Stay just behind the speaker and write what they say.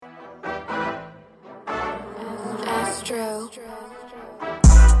We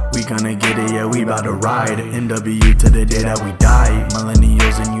gonna get it, yeah, we bout to ride. NW to the day that we die.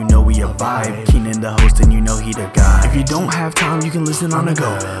 Millennials and you know we a vibe. Keenan the host and you know he the guy. If you don't have time, you can listen on the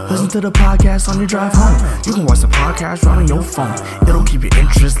go. Listen to the podcast on your drive home. You can watch the podcast right on your phone. It'll keep your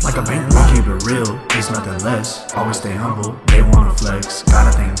interest like a bank loan. Keep it real, it's nothing less. Always stay humble, they wanna flex.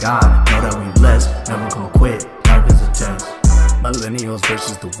 Gotta thank God, know that we blessed. Never gonna quit, life is a test. Millennials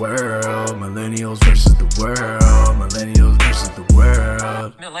versus the world. Millennials versus the world. Millennials versus the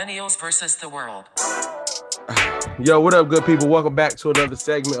world. Millennials versus the world. Yo, what up, good people? Welcome back to another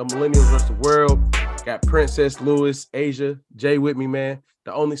segment of Millennials versus the world. Got Princess, Lewis, Asia, Jay with me, man.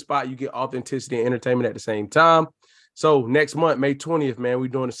 The only spot you get authenticity and entertainment at the same time. So next month, May 20th, man, we're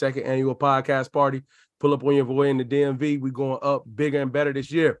doing the second annual podcast party. Pull up on your boy in the DMV. We're going up bigger and better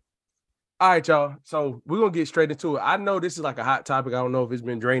this year. All right, y'all. So we're going to get straight into it. I know this is like a hot topic. I don't know if it's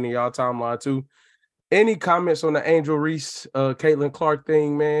been draining y'all timeline too. Any comments on the Angel Reese, Caitlin Clark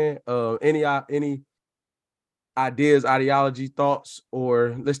thing, man? Any ideas, ideology, thoughts?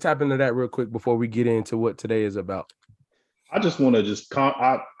 Or let's tap into that real quick before we get into what today is about. I just want to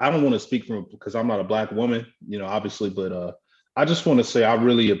I don't want to speak from because I'm not a Black woman, obviously, but I just want to say I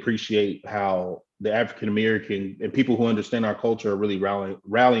really appreciate how the African American and people who understand our culture are really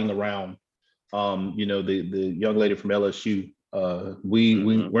rallying around. The young lady from LSU.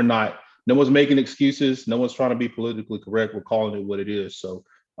 We're not. No one's making excuses. No one's trying to be politically correct. We're calling it what it is. So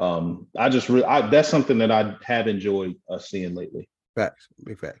that's something that I have enjoyed seeing lately. Facts,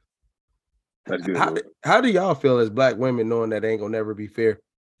 big fact. That's good. How do y'all feel as Black women knowing that ain't gonna never be fair?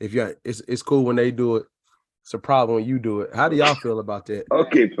 If it's cool when they do it, it's a problem when you do it. How do y'all feel about that?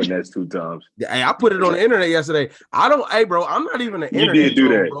 Okay, finesse 2 times. Yeah, hey, I put it on the internet yesterday. Bro, I'm not even an internet. You did do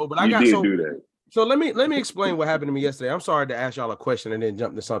that, bro. But you did do that. So let me explain what happened to me yesterday. I'm sorry to ask y'all a question and then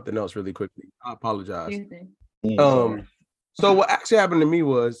jump to something else really quickly. I apologize. So what actually happened to me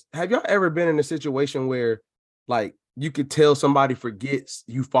was, have y'all ever been in a situation where like you could tell somebody forgets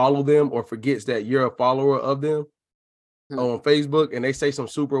you follow them or forgets that you're a follower of them on Facebook and they say some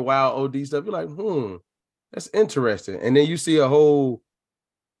super wild OD stuff? You're like, that's interesting. And then you see a whole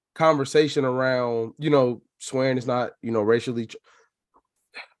conversation around, swearing is not,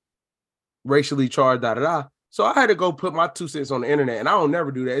 racially charged, So I had to go put my 2 cents on the internet, and I don't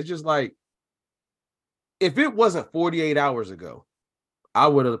never do that. It's just like, if it wasn't 48 hours ago, I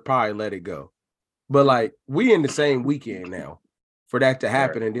would have probably let it go. But like, we in the same weekend now for that to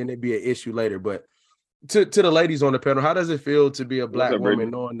happen, and then it'd be an issue later. But to the ladies on the panel, how does it feel to be a Black woman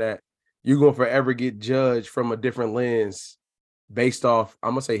knowing that you're going to forever get judged from a different lens based off,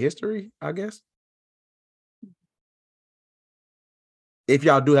 I'm going to say history, I guess? If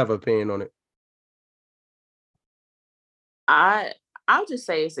y'all do have an opinion on it. I'll just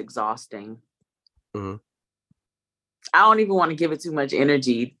say it's exhausting. Mm-hmm. I don't even want to give it too much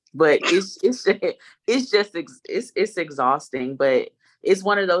energy, but it's exhausting. But it's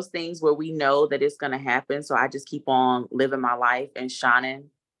one of those things where we know that it's going to happen. So I just keep on living my life and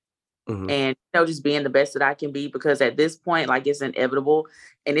shining, and just being the best that I can be, because at this point, like, it's inevitable,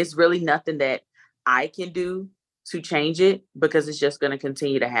 and it's really nothing that I can do to change it, because it's just going to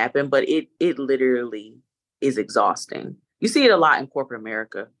continue to happen. But it literally is exhausting. You see it a lot in corporate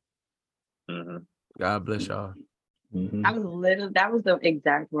America. God bless y'all. That was the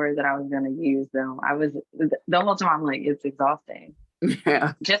exact word that I was going to use, though. I was the whole time I'm like, it's exhausting.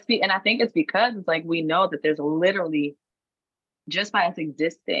 Yeah. And I think it's because it's like, we know that there's literally, just by us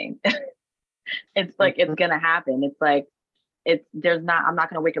existing, it's like, it's going to happen. It's like, I'm not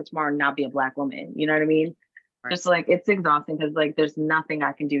going to wake up tomorrow and not be a Black woman. You know what I mean? Right. Just like, it's exhausting because like, there's nothing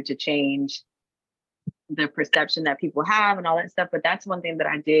I can do to change the perception that people have and all that stuff. But that's one thing that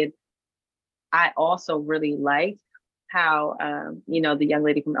I did. I also really liked how, the young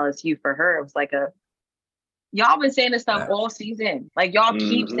lady from LSU, for her, it was like y'all been saying this stuff all season. Like, y'all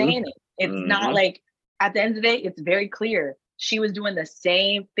keep saying it. It's not like, at the end of the day, it's very clear. She was doing the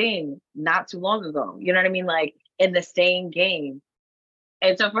same thing not too long ago. You know what I mean? Like, in the same game.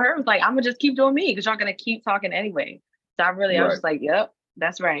 And so for her, it was like, I'm gonna just keep doing me, because y'all gonna keep talking anyway. So I was just like, yep,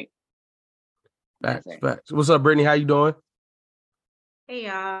 that's right. Facts. What's up, Brittany? How you doing? Hey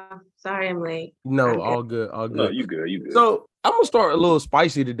y'all. Sorry I'm late. No, all good. No, you good. So I'm gonna start a little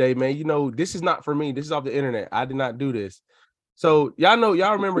spicy today, man. This is not for me. This is off the internet. I did not do this. So y'all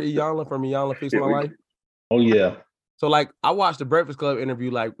remember Iyanla from Iyanla Fix My Life? Oh yeah. So like, I watched the Breakfast Club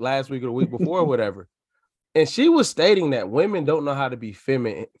interview like last week or the week before or whatever. And she was stating that women don't know how to be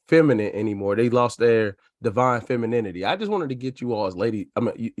feminine anymore. They lost their divine femininity. I just wanted to get you all as lady,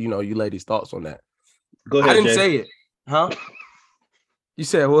 you ladies' thoughts on that. Go ahead. I didn't Jay. say it. Huh? You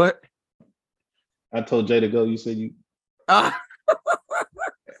said what? I told Jay to go. You said you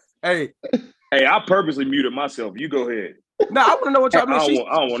Hey, I purposely muted myself. You go ahead. no, I want to know what y'all mean.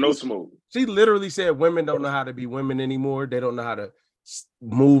 I don't want no smoke. She literally said women don't know how to be women anymore. They don't know how to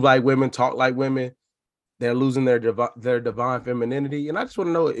move like women, talk like women. They're losing their divine femininity. And I just want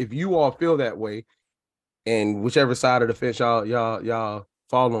to know if you all feel that way, and whichever side of the fence y'all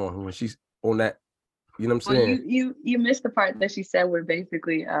fall on when she's on that. You know what I'm saying? You missed the part that she said we're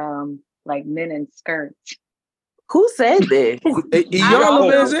basically like men in skirts. Who said this?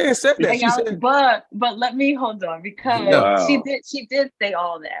 Y'all said that. She said, but let me hold on, because she did say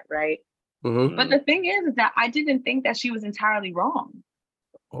all that, right? Mm-hmm. But the thing is that I didn't think that she was entirely wrong.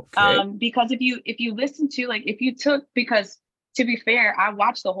 Okay. Because if you listen to, like, if you took, because to be fair, I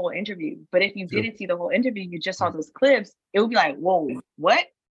watched the whole interview, but if you didn't see the whole interview, you just saw those clips, it would be like, whoa, what?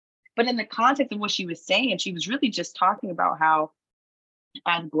 But in the context of what she was saying, she was really just talking about how,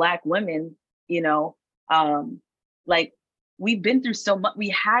 as Black women, you know, like, we've been through so much. We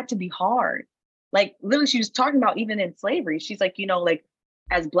had to be hard. Like, literally, she was talking about even in slavery. She's like, you know, like,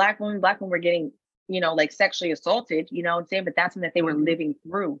 as Black women were getting, you know, like, sexually assaulted, you know what I'm saying? But that's something that they were living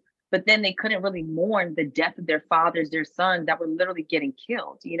through. But then they couldn't really mourn the death of their fathers, their sons that were literally getting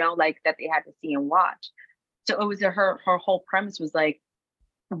killed, you know, like, that they had to see and watch. So it was her whole premise was like,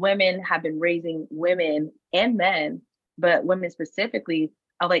 women have been raising women and men, but women specifically,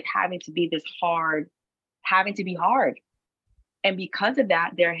 are like having to be hard. And because of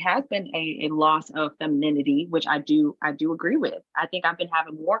that, there has been a loss of femininity, which I do agree with. I think I've been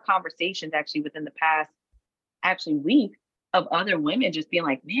having more conversations actually within the past week of other women just being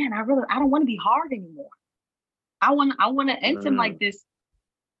like, man, I don't want to be hard anymore. I want to end them like this.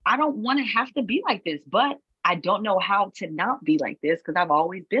 I don't want to have to be like this, but I don't know how to not be like this because I've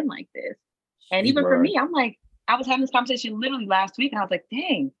always been like this. And even for me, I'm like, I was having this conversation literally last week and I was like,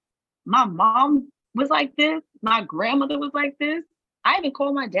 dang, my mom was like this. My grandmother was like this. I even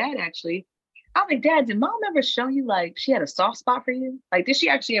called my dad actually. I was like, Dad, did mom ever show you like she had a soft spot for you? Like, did she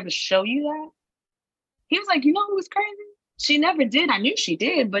actually ever show you that? He was like, you know who was crazy? She never did. I knew she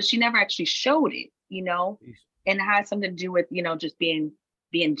did, but she never actually showed it, you know? And it had something to do with, you know, just being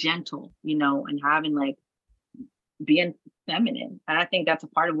gentle, you know, and having like being feminine. And I think that's a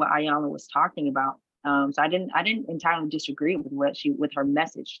part of what Ayala was talking about. So I didn't entirely disagree with her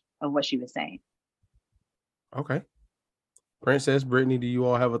message of what she was saying. Okay. Princess, Brittany, do you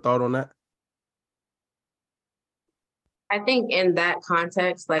all have a thought on that? I think in that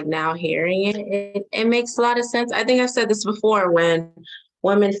context, like now hearing it makes a lot of sense. I think I've said this before, when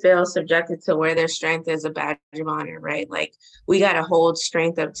women feel subjected to wear their strength as a badge of honor, right? Like, we got to hold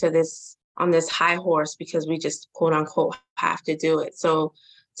strength up to this on this high horse because we just quote unquote have to do it. So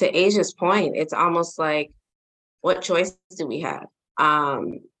to Asia's point, it's almost like, what choice do we have?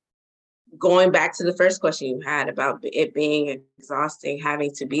 Going back to the first question you had about it being exhausting,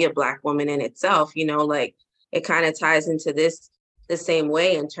 having to be a Black woman in itself, you know, like, it kind of ties into this the same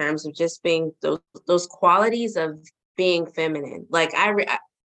way in terms of just being those qualities of being feminine. Like,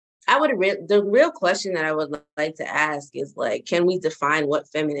 the real question that I would like to ask is like, can we define what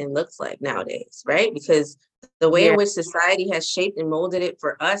feminine looks like nowadays, right? Because the way in which society has shaped and molded it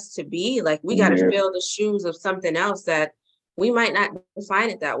for us to be, like, we got to fill the shoes of something else that we might not define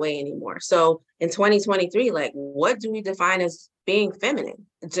it that way anymore. So in 2023, like, what do we define as being feminine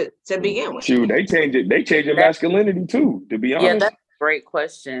to begin with? Shoot, they changed masculinity too, to be honest. Yeah, that's a great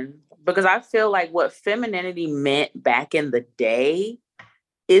question. Because I feel like what femininity meant back in the day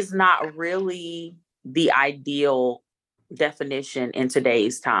is not really the ideal definition in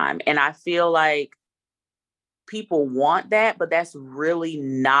today's time. And I feel like people want that, but that's really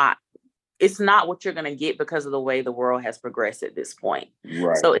not, it's not what you're going to get because of the way the world has progressed at this point.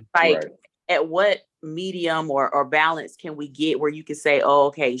 Right. So it's like, at what medium or balance can we get where you can say, oh,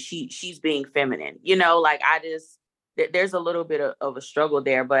 okay, she's being feminine, you know, like, there's a little bit of a struggle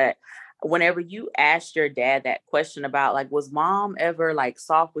there. But whenever you asked your dad that question about like, was mom ever like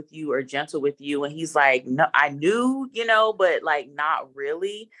soft with you or gentle with you? And he's like, no, I knew, you know, but like, not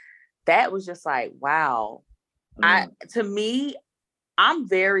really. That was just like, wow. To me, I'm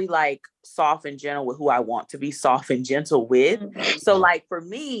very like soft and gentle with who I want to be soft and gentle with. So like, for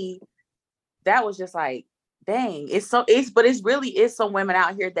me, that was just like, dang, but it's really is some women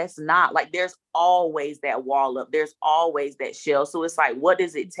out here that's not like, there's always that wall up. There's always that shell. So it's like, what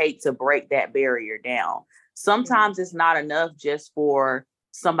does it take to break that barrier down? Sometimes it's not enough just for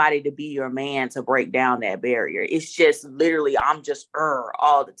somebody to be your man to break down that barrier. It's just literally, I'm just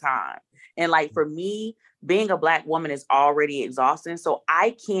all the time. And like, for me, being a Black woman is already exhausting. So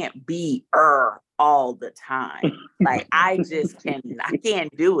I can't be all the time. Like, I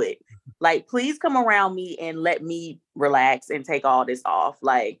can't do it. Like, please come around me and let me relax and take all this off.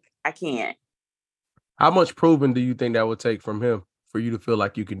 Like, I can't. How much proving do you think that would take from him for you to feel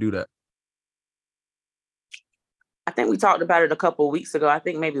like you can do that? I think we talked about it a couple of weeks ago. I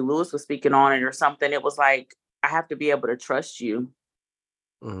think maybe Lewis was speaking on it or something. It was like, I have to be able to trust you.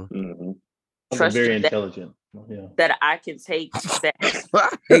 Mm-hmm. Trust very you intelligent. that I can take that.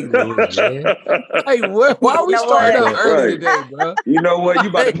 Hey, Lewis, man. Hey, why are we starting up early today, bro? You know what? You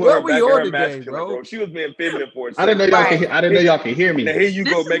about to put her back in her masculine, bro. She was being feminine for a I didn't know y'all can hear me. Now here you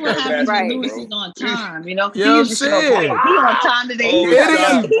go, This make is what her happens when masculine, Lewis bro. is on time. You know, You know what I'm he saying? on time today. Oh, Get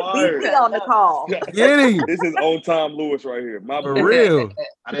shots him. fired. He on the call. Get him. This is on time Lewis right here. My For bad. real.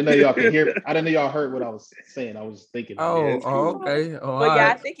 I didn't know y'all could hear. I didn't know y'all heard what I was saying. I was thinking. Okay. Oh, But yeah,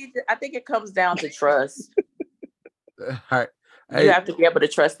 right. I think it comes down to trust. All right. You have to be able to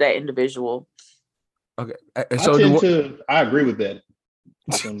trust that individual. Okay. I agree with that.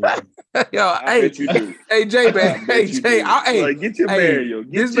 Yo, I bet you do. Hey, Jay, man. Hey, Jay. Like, get your man, yo.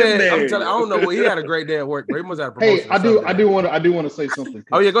 This man, I'm telling you, I don't know what he had a great day at work, but he must have a promotion. Hey, I do want to say something.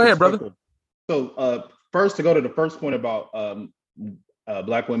 Oh yeah, go ahead, brother. So, first to go to the first point about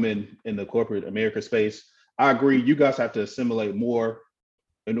Black women in the corporate America space, I agree. You guys have to assimilate more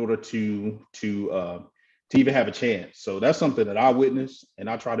in order to even have a chance. So that's something that I witnessed, and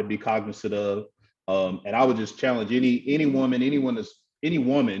I try to be cognizant of. And I would just challenge any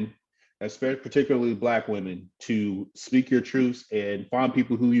woman, especially particularly Black women, to speak your truths and find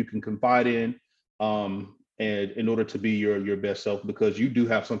people who you can confide in, and in order to be your best self, because you do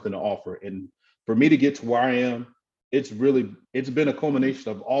have something to offer. And for me to get to where I am, it's been a culmination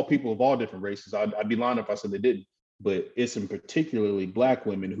of all people of all different races. I'd be lying if I said they didn't, but it's in particularly Black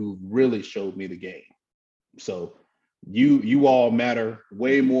women who really showed me the game. So you all matter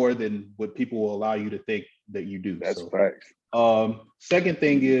way more than what people will allow you to think that you do. That's facts. Second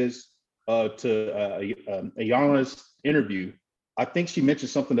thing is to Ayana's interview, I think she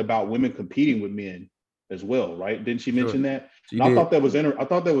mentioned something about women competing with men as well, right? Didn't she mention that? I thought that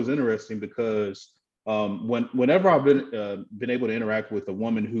was interesting because whenever I've been able to interact with a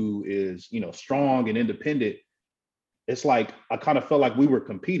woman who is, strong and independent, it's like I kind of felt like we were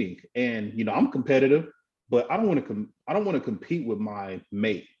competing. And I'm competitive, but I don't want to compete with my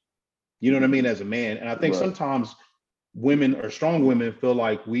mate. You know what I mean? As a man. And I think sometimes women or strong women feel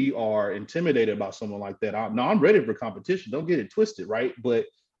like we are intimidated by someone like that. I'm ready for competition. Don't get it twisted, right? But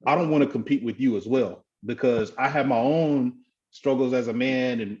I don't want to compete with you as well, because I have my own struggles as a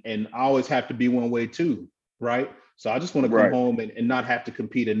man, and I always have to be one way too, right? So I just want to come home and not have to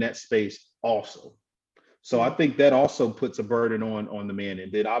compete in that space also. So I think that also puts a burden on the man.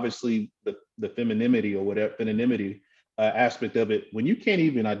 And then obviously the femininity or whatever aspect of it, when you can't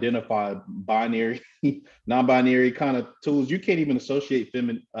even identify binary, non-binary kind of tools, you can't even associate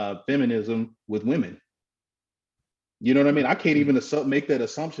feminism with women. You know what I mean? I can't even make that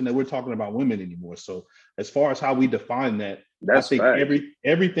assumption that we're talking about women anymore. So as far as how we define that, I think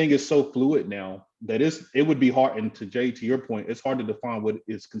everything is so fluid now that it would be hard. And to your point, it's hard to define what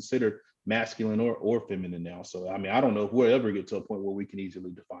is considered masculine or feminine now. So I mean, I don't know if we'll ever get to a point where we can easily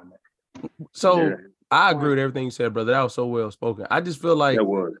define that. So I agree with everything you said, brother. That was so well spoken. I just feel like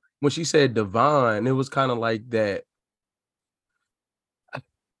when she said divine, it was kind of like that.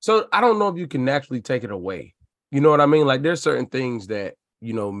 So I don't know if you can naturally take it away. You know what I mean? Like there's certain things that,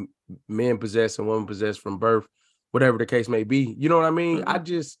 men possess and women possess from birth, whatever the case may be. You know what I mean? Mm-hmm. I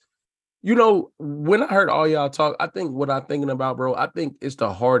just, when I heard all y'all talk, I think what I'm thinking about, bro, I think it's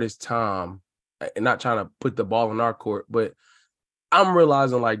the hardest time, and not trying to put the ball in our court, but I'm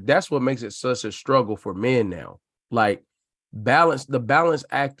realizing like that's what makes it such a struggle for men now. Like the balance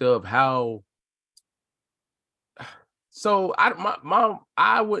act of how. So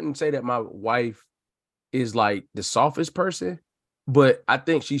I wouldn't say that my wife is like the softest person, but I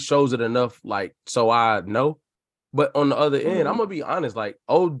think she shows it enough, like, so I know. But on the other end, I'm gonna be honest, like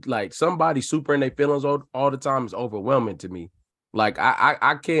somebody super in their feelings all the time is overwhelming to me. Like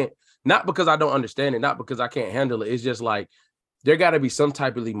I can't, not because I don't understand it, not because I can't handle it. It's just like there got to be some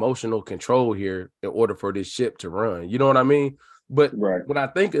type of emotional control here in order for this ship to run. You know what I mean? But when I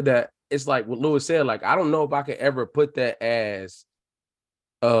think of that, it's like what Lewis said. Like I don't know if I could ever put that as,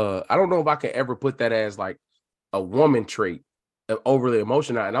 like a woman trait, overly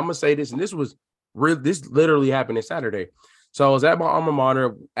emotional. And I'm gonna say this, and this literally happened on Saturday. So I was at my alma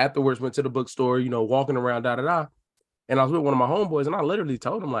mater, afterwards went to the bookstore, walking around, and I was with one of my homeboys, and I literally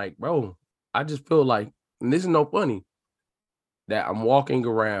told him, like, bro, I just feel like, and this is no funny, that I'm walking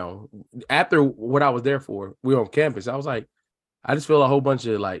around after what I was there for. We were on campus. I was like, I just feel a whole bunch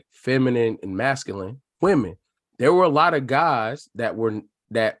of like feminine and masculine women. There were a lot of guys that were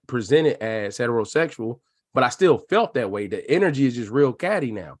that presented as heterosexual, but I still felt that way. The energy is just real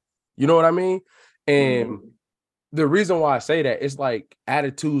catty now. You know what I mean? And the reason why I say that, it's like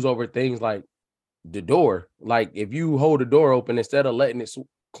attitudes over things like the door. Like if you hold the door open instead of letting it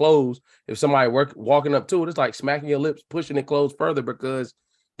close, if somebody walking up to it, it's like smacking your lips, pushing it closed further because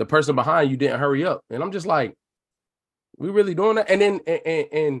the person behind you didn't hurry up. And I'm just like, we really doing that? And then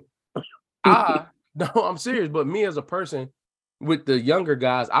and I no, I'm serious, but me as a person with the younger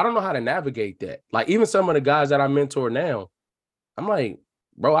guys, I don't know how to navigate that. Like even some of the guys that I mentor now, I'm like,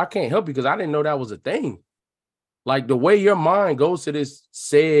 bro, I can't help you because I didn't know that was a thing. Like the way your mind goes to this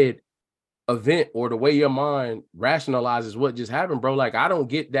said event or the way your mind rationalizes what just happened, bro. Like I don't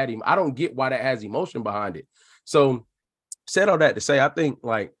get that. I don't get why that has emotion behind it. So said all that to say, I think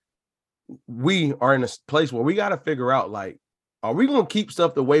like we are in a place where we got to figure out, like, are we going to keep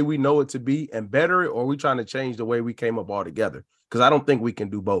stuff the way we know it to be and better it, or are we trying to change the way we came up all together? Because I don't think we can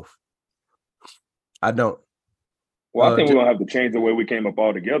do both. I don't. Well, I think we're going to have to change the way we came up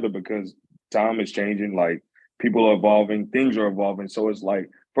all together because time is changing. Like people are evolving, things are evolving. So it's like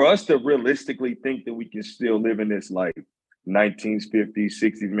for us to realistically think that we can still live in this like 1950s,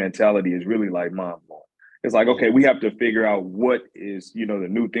 60s mentality is really like mind-blowing. It's like, okay, we have to figure out what is, the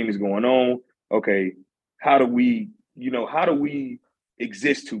new things going on. Okay, how do we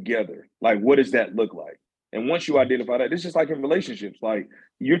exist together? Like, what does that look like? And once you identify that, it's just like in relationships, like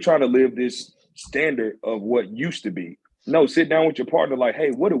you're trying to live this standard of what used to be. No, sit down with your partner, like, hey,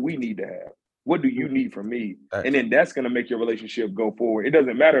 what do we need to have? What do you need from me? And then that's going to make your relationship go forward. It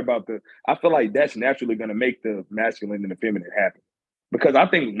doesn't matter about I feel like that's naturally going to make the masculine and the feminine happen. Because I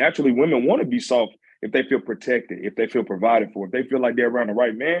think naturally women want to be soft if they feel protected, if they feel provided for, if they feel like they're around the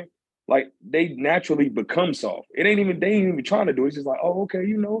right man, like they naturally become soft. They ain't even trying to do it. It's just like, oh, okay,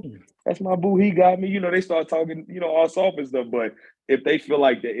 that's my boo. He got me. They start talking, all soft and stuff. But if they feel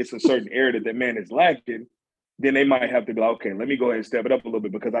like that it's a certain area that man is lacking, then they might have to be like, okay, let me go ahead and step it up a little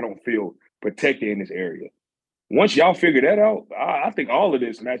bit because I don't feel protected in this area. Once y'all figure that out, I think all of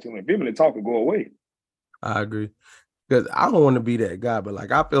this masculine and feminine talk will go away. I agree. Because I don't want to be that guy, but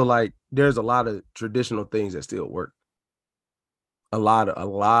like I feel like there's a lot of traditional things that still work. A lot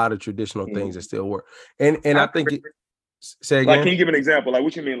of traditional things that still work. And I think say again. Like, can you give an example? Like,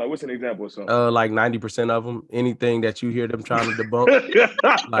 what you mean? Like, what's an example of something? Like 90% of them, anything that you hear them trying to debunk. Mute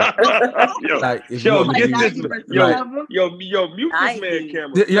this man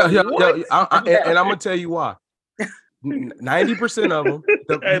camera. And I'm gonna tell you why. 90% of them.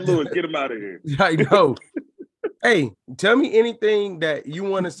 Hey, Louis, get him out of here. I know. Hey, tell me anything that you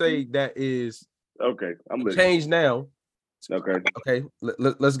want to say that is okay. I'm changed now. Okay.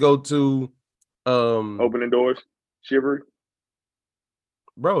 Let's go to opening doors, shivery.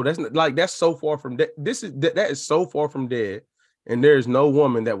 Bro, that's so far from dead. That is so far from dead, and there is no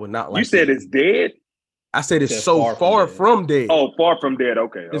woman that would not like. You said it's dead. I said it's so far from dead. Oh, far from dead.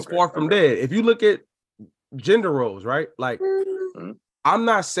 Okay, it's far from dead. If you look at gender roles, right? Like, I'm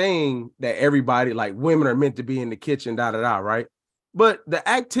not saying that everybody, like women are meant to be in the kitchen, right? But the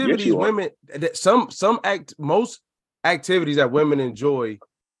activities women that most activities that women enjoy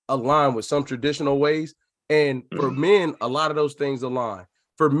align with some traditional ways, and for men, a lot of those things align.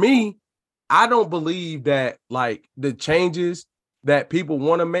 For me, I don't believe that like the changes that people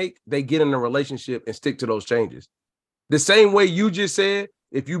want to make, they get in a relationship and stick to those changes. The same way you just said,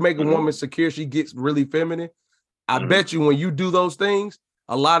 if you make a woman secure, she gets really feminine. I bet you when you do those things,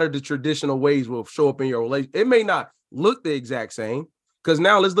 a lot of the traditional ways will show up in your relationship. It may not look the exact same, because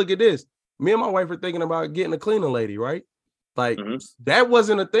now let's look at this. Me and my wife are thinking about getting a cleaning lady, right? Like that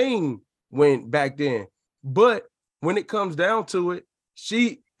wasn't a thing back then. But when it comes down to it,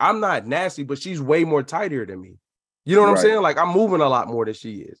 I'm not nasty, but she's way more tighter than me. You know what I'm saying? Like I'm moving a lot more than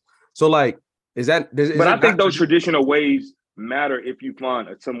she is. So like, but I think those traditional ways matter if you find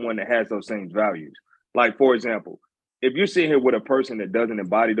someone that has those same values. Like, for example, if you're sitting here with a person that doesn't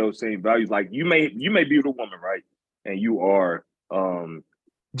embody those same values, like you may be with a woman, right? And you are,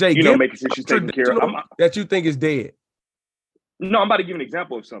 Jay, making sure she's taken care of. That you think is dead. No, I'm about to give an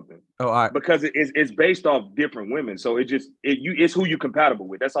example of something. Oh, all right. Because it's based off different women, so it's who you're compatible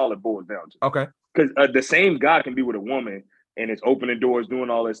with. That's all it boils down to. Okay. Because the same guy can be with a woman and it's opening doors, doing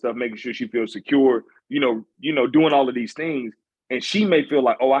all that stuff, making sure she feels secure. Doing all of these things, and she may feel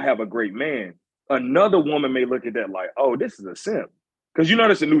like, oh, I have a great man. Another woman may look at that like, oh, this is a simp. Because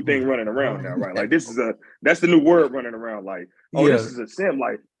that's a new thing running around now, right? Like that's the new word running around. Like, oh, this is a simp.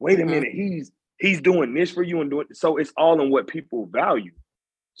 Like, wait a minute, he's doing this for you and doing so. It's all in what people value.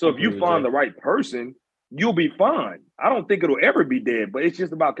 So if you find the right person, you'll be fine. I don't think it'll ever be dead, but it's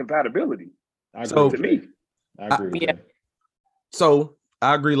just about compatibility. I agree. To me, I agree. So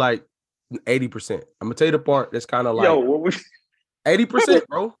I agree like 80%. I'm gonna tell you the part that's kind of like Yo, what was 80%,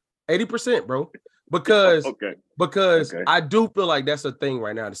 bro. 80%, bro. Because okay? I do feel like that's a thing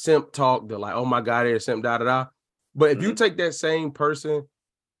right now. The simp talk, the like, oh my God, they're simp, da da da. But if you take that same person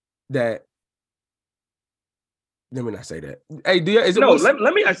that, let me not say that. Hey, is it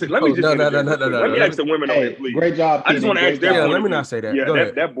let me ask you. Let me just no. Let me ask the women on here, please. Great job. I just want to ask their Yeah, point let of me view. not say that. Yeah, Go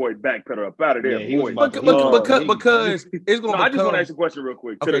ahead. that boy backpedaled up out of there. Yeah, he was boy. about to- Because it's gonna. No, I just want to ask a question real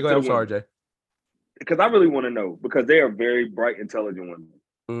quick. Okay, go ahead. I'm sorry, Jay. Because I really want to know, because they are very bright, intelligent women.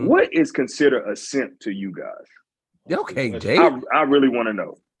 Mhm. What is considered a simp to you guys? Okay, Jay. I really want to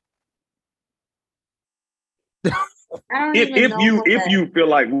know. If you feel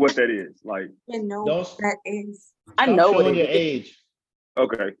like what that is, like, that is. I know what showing your it is. age.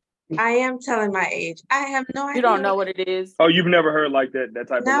 okay. I am telling my age. I have no idea. You don't know what it is. Oh, you've never heard like that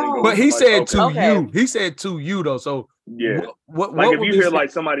type No. of lingo. But he said to Okay. you. He said to you though. So Yeah. what Like if would you be hear said- like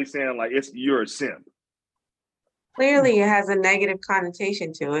somebody saying like you're a simp. Clearly, it has a negative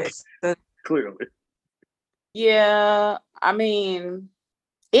connotation to it. So Clearly. Yeah, I mean,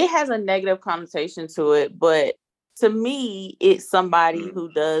 it has a negative connotation to it, but to me, it's somebody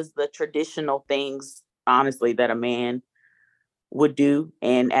who does the traditional things, honestly, that a man would do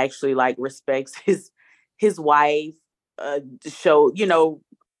and actually like respects his wife, shows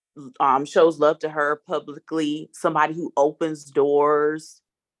love to her publicly, somebody who opens doors.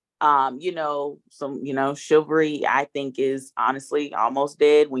 Some chivalry I think is honestly almost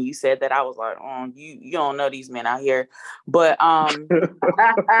dead. When you said that, I was like, oh, you don't know these men out here. But Hold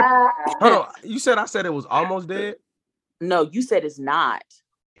on. You said I said it was almost dead? No, you said it's not.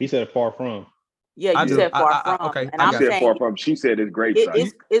 He said far from. Yeah, I you do. said far from. Okay, And I I'm got She it. said saying far from. She said it's grave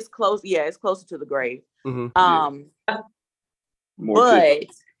site. it's close. Yeah, it's closer to the grave. Mhm. More But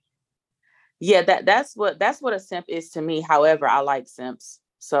tips. yeah, that's what a simp is to me. However, I like simps.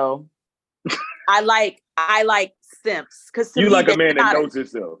 So I like simps because You like a man that knows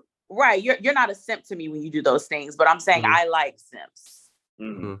himself. Right. You're not a simp to me when you do those things, but I'm saying I like simps.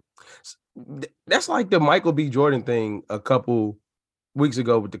 Mm-hmm. That's like the Michael B. Jordan thing a couple weeks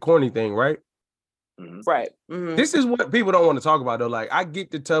ago with the corny thing, right? Mm-hmm. Right. Mm-hmm. This is what people don't want to talk about though. Like I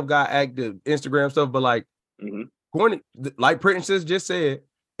get the tough guy act, the Instagram stuff, but like corny, like Princess just said,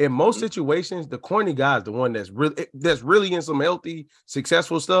 in most situations, the corny guy is the one that's really in some healthy,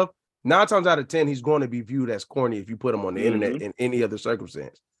 successful stuff. 9 times out of 10, he's going to be viewed as corny if you put him on the internet in any other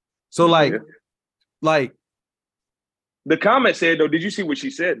circumstance. So like the comment said though, did you see what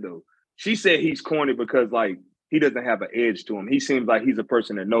she said though? She said he's corny because like he doesn't have an edge to him. He seems like he's a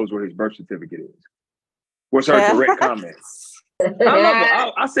person that knows where his birth certificate is. Was her direct comment.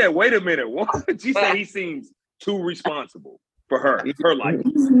 I said, wait a minute. What? She said he seems too responsible for her life.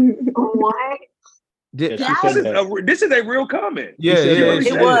 what? This is a real comment. Yeah,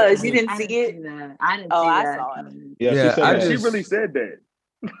 it was. You didn't see it? I didn't see I that. saw it. Yeah, She really said that.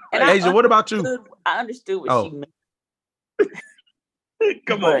 And Asia, what about you? I understood what she meant.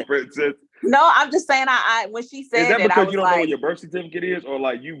 Come on, Princess. No, I'm just saying. I when she said is that because because I was you don't know what your birth certificate is, or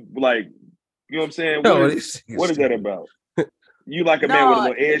like you like, you know what I'm saying? What is that about? You like a man with a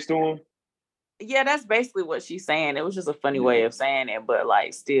little edge to him? Yeah, that's basically what she's saying. It was just a funny way of saying it, but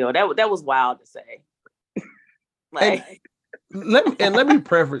like, still, that was wild to say. Like, let me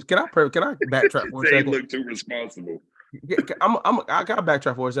preface. Can I backtrack for a second? They look too responsible. I gotta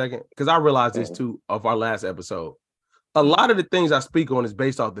backtrack for a second because I realized this too of our last episode. A lot of the things I speak on is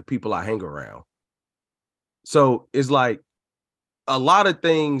based off the people I hang around. So it's like a lot of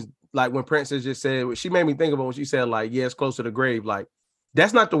things, like when Princess just said, she made me think about when she said, like, yeah, it's close to the grave. Like,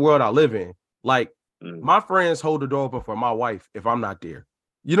 that's not the world I live in. Like, my friends hold the door open for my wife if I'm not there.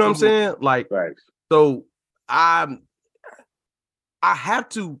 You know what I'm saying? Like, so I have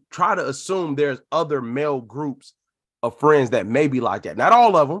to try to assume there's other male groups of friends that may be like that. Not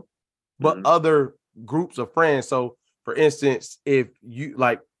all of them, but other groups of friends. So, for instance, if you're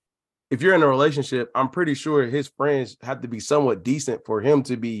in a relationship, I'm pretty sure his friends have to be somewhat decent for him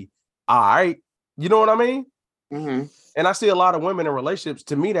to be all right. You know what I mean? Mm-hmm. And I see a lot of women in relationships.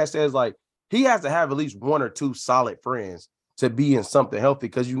 To me, that says like he has to have at least 1 or 2 solid friends to be in something healthy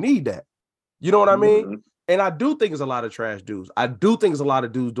because you need that. You know what I mean? And I do think it's a lot of trash dudes. I do think it's a lot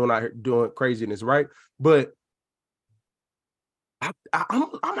of dudes doing craziness, right? But I'm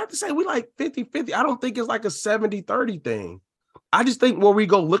gonna have to say we like 50-50. I don't think it's like a 70-30 thing. I just think where we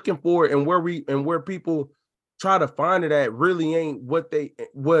go looking for it and where people try to find it at really ain't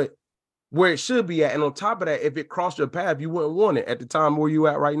where it should be at. And on top of that, if it crossed your path, you wouldn't want it at the time where you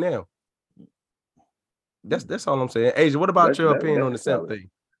at right now. That's all I'm saying. Asia, what about your opinion on the simp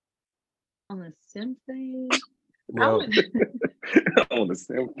thing? On the simp thing? I Yo, would, On the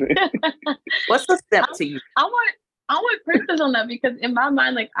same thing. What's a simp to you? I want Princess on that because in my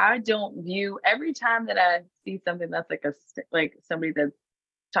mind, like I don't view every time that I see something that's like somebody that's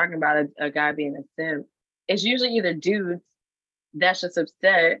talking about a guy being a simp, it's usually either dudes that's just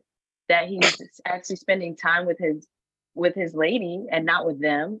upset that he's actually spending time with his lady and not with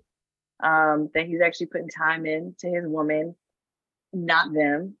them. That he's actually putting time into his woman, not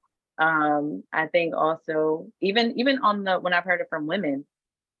them. I think also even on the when I've heard it from women,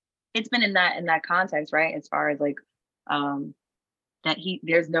 it's been in that context, right? As far as like that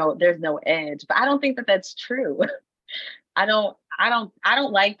there's no edge, but I don't think that that's true. I don't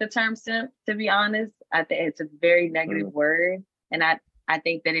like the term simp, to be honest. I think it's a very negative word, and I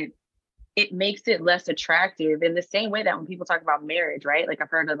think that it makes it less attractive in the same way that when people talk about marriage, right? Like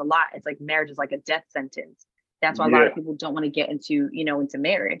I've heard it a lot. It's like marriage is like a death sentence. That's why a lot of people don't want to get into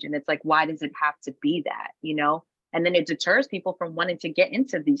marriage. And it's like, why does it have to be that, And then it deters people from wanting to get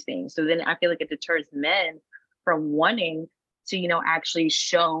into these things. So then I feel like it deters men from wanting to, actually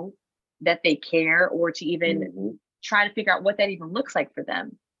show that they care or to even try to figure out what that even looks like for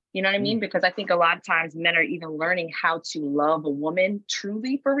them. You know what I mean? Because I think a lot of times men are even learning how to love a woman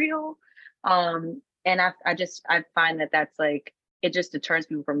truly for real. And I find that that's like, it just deters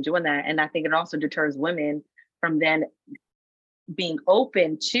people from doing that. And I think it also deters women from then being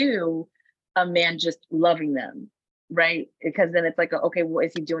open to a man just loving them, right? Because then it's like, okay, well,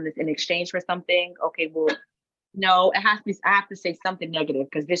 is he doing this in exchange for something? Okay, well, no, I have to say something negative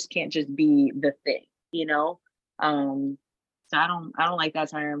because this can't just be the thing, So I don't like that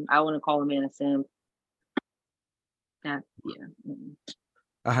term. I wouldn't call a man a simp. Yeah.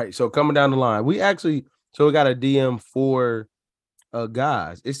 all right. So coming down the line, we got a DM for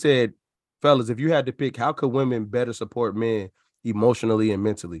guys. It said, fellas, if you had to pick, how could women better support men emotionally and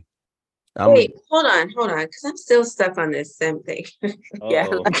mentally? Wait, hold on, because I'm still stuck on this simp thing. Yeah.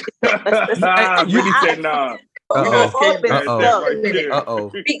 Really said nah.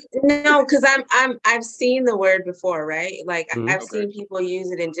 No, because I've seen the word before, right? Like I've seen people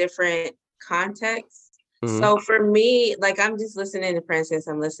use it in different contexts. So for me, like I'm just listening to Princess,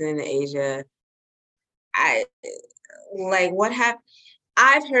 I'm listening to Asia. I've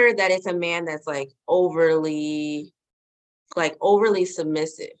heard that it's a man that's like overly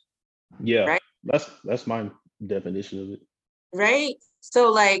submissive. Yeah, right? That's my definition of it. Right? So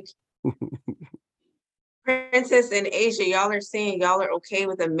like Princess and Asia, y'all are saying y'all are okay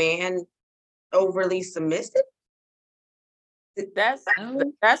with a man overly submissive? That's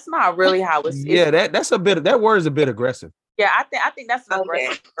not really how it's. Yeah, that word is a bit aggressive. Yeah, I think that's an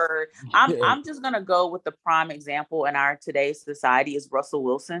aggressive word. I'm just gonna go with the prime example in our today's society is Russell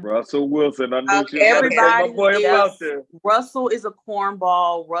Wilson. Russell Wilson, I knew everybody. My boy out there. Russell is a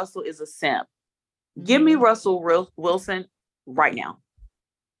cornball. Russell is a simp. Give me Russell Wilson right now.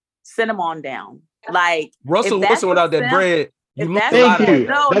 Send him on down. Like Russell Wilson without that bread. Thank you.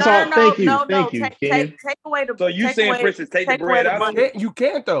 Thank you. Take away the. So you saying, Princess, take the bread out of it? You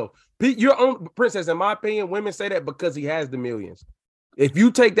can't though. Your own Princess, in my opinion, women say that because he has the millions. If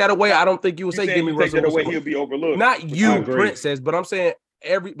you take that away, I don't think you would say, "Give me Russell Wilson." Away, he'll be overlooked. Not you, Princess, but I'm saying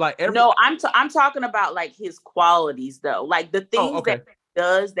every. No, I'm talking about like his qualities though, like the things that he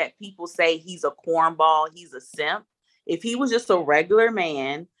does that people say he's a cornball, he's a simp. If he was just a regular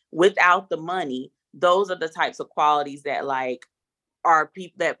man without the money, those are the types of qualities that like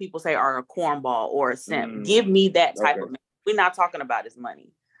people say are a cornball or a simp. Give me that type of man. We're not talking about his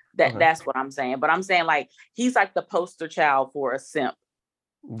money. That's what I'm saying. But I'm saying like he's like the poster child for a simp.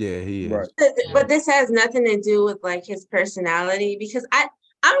 Yeah, he is. Right. But this has nothing to do with like his personality because I'm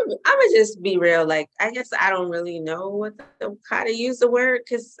gonna just be real. Like I guess I don't really know how to use the word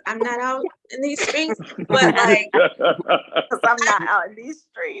because I'm not out in these streets. But like, I'm not out in these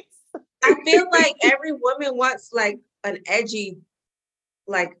streets. I feel like every woman wants like an edgy,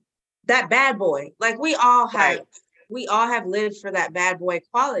 like that bad boy. Like we all have lived for that bad boy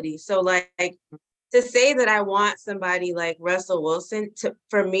quality. So like to say that I want somebody like Russell Wilson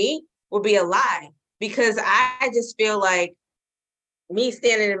for me would be a lie because I just feel like me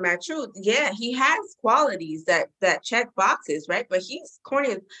standing in my truth. Yeah, he has qualities that check boxes, right? But he's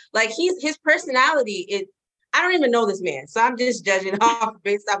corny. Like his personality is. I don't even know this man, so I'm just judging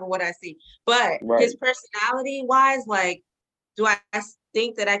based off of what I see. But his personality wise, like, do I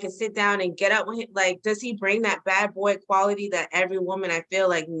think that I can sit down and get up with him? Like, does he bring that bad boy quality that every woman I feel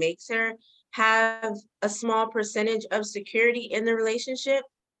like makes her have a small percentage of security in the relationship?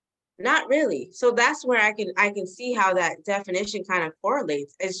 Not really. So that's where I can see how that definition kind of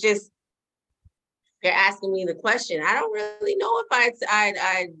correlates. It's just you're asking me the question. I don't really know if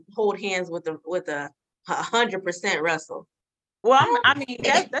I'd hold hands with a 100% Russell. Well, I mean,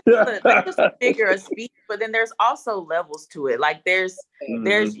 that's just a figure of speech, but then there's also levels to it. Like there's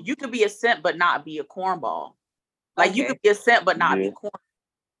you could be a simp but not be a cornball. Like you could be a simp but not be corn.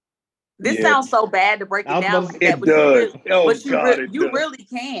 This sounds so bad to break it down like that, but you really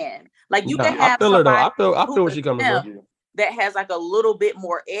can. Like you can have I feel her though. I feel where she coming from. That has like a little bit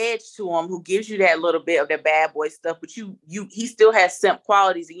more edge to him, who gives you that little bit of that bad boy stuff, but he still has simp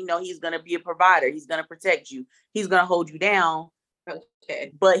qualities, and you know he's gonna be a provider, he's gonna protect you, he's gonna hold you down.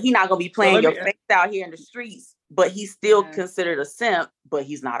 Okay. But he's not gonna be playing your face out here in the streets, but he's still considered a simp, but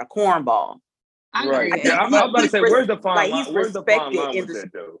he's not a cornball. Right. I'm about to say, where's the fine line? Where's the fine line with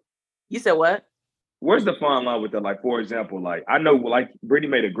that though? You said what? Where's the fine line with that? Like, for example, like I know, like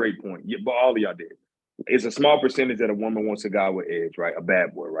Brittany made a great point, but all of y'all did. It's a small percentage that a woman wants a guy with edge, right? A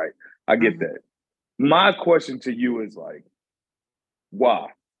bad boy, right? I get that. My question to you is like, why?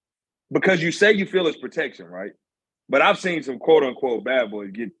 Because you say you feel it's protection, right? But I've seen some quote unquote bad boys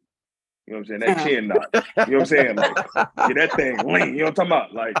get, you know what I'm saying, that chin knot. You know what I'm saying? Like, get that thing lean. You know what I'm talking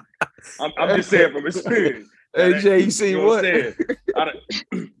about? Like, I'm just saying from experience. Hey, Jay, you see what? I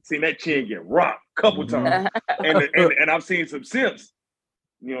seen that chin get rocked a couple times. And I've seen some simps,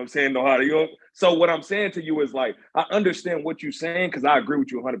 you know what I'm saying, know how to, you know. So what I'm saying to you is like, I understand what you're saying because I agree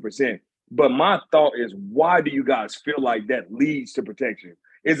with you 100%. But my thought is, why do you guys feel like that leads to protection?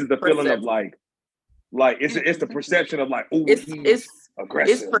 Is it the feeling of like it's the perception of like, oh, he's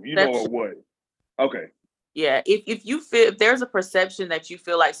aggressive, you know, or what? Okay. Yeah, if there's a perception that you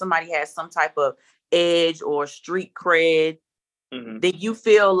feel like somebody has some type of edge or street cred, then you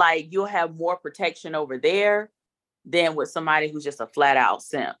feel like you'll have more protection over there than with somebody who's just a flat out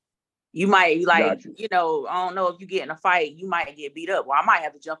simp. You might like, you know, I don't know, if you get in a fight, you might get beat up. Well, I might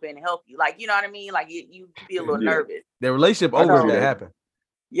have to jump in and help you. Like, you know what I mean? Like you feel a little nervous. The relationship over if that happen.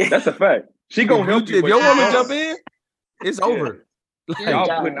 Yeah, that's a fact. She gonna help you. If your woman jump in, it's over. Like,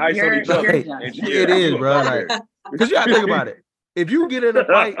 y'all putting ice on each other. It is, bro. Like, because you gotta think about it. If you get in a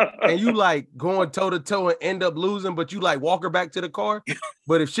fight and you like going toe to toe and end up losing, but you like walk her back to the car,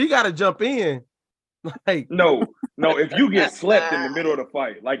 but if she gotta jump in, like no, if you get slept in the middle of the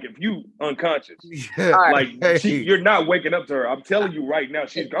fight, like if you unconscious, like you're not waking up to her. I'm telling you right now,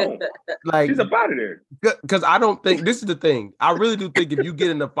 she's gone. Like she's up out of there. Because I don't think this is the thing. I really do think if you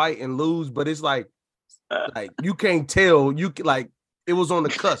get in a fight and lose, but it's like you can't tell. You like it was on the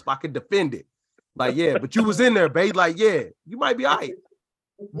cusp. I could defend it. Like but you was in there, babe. Like you might be all right.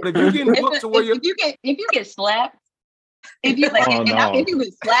 But if you getting whooped to where if you get slapped. If you like, if you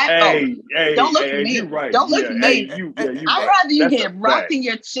get slapped, don't look at me. Right. Don't look at me. I'd rather you get rocked in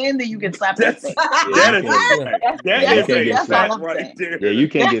your chin than you get slapped in the face. That's right there. Yeah, you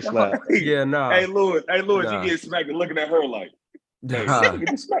can't get slapped. Yeah, no. Hey, Louis, you get smacked and looking at her like,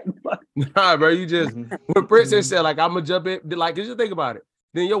 nah, bro. You just when Princess said like I'm gonna jump in, like just think about it.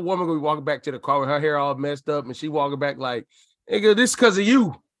 Then your woman gonna be walking back to the car with her hair all messed up, and she walking back like, nigga, this because of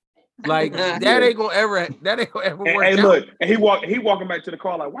you. Like that ain't gonna ever work. Hey, look, and he walking back to the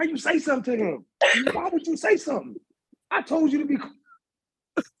car like, why you say something to him? Why would you say something? I told you to be.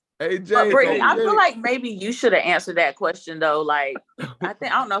 Hey Jay, Brittany, I feel like maybe you should have answered that question though. Like, I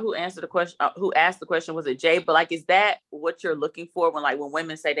don't know who answered the question. Who asked the question? Was it Jay? But like, is that what you're looking for when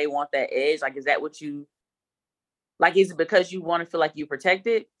women say they want that edge? Like, is that what you like? Is it because you want to feel like you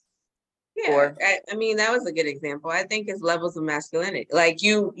protected? Yeah, I mean, that was a good example. I think it's levels of masculinity. Like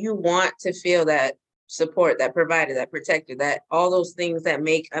you want to feel that support, that provider, that protector, that all those things that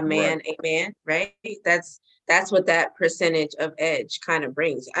make a man a man, right? That's what that percentage of edge kind of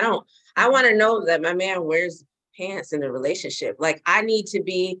brings. I want to know that my man wears pants in the relationship. Like I need to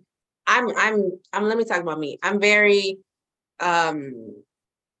be, I'm let me talk about me. I'm very, I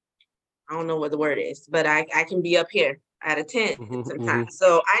don't know what the word is, but I can be up here at a 10 sometimes.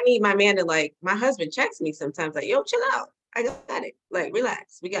 So I need my man to like, my husband checks me sometimes like, yo, chill out. I got it. Like,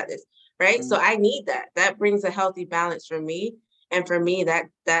 relax. We got this. Right. So I need that. That brings a healthy balance for me. And for me, that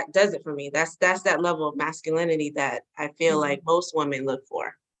does it for me. That's that level of masculinity that I feel like most women look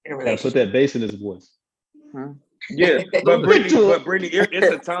for in a relationship. Put that bass in his voice. Yeah, but Brittany,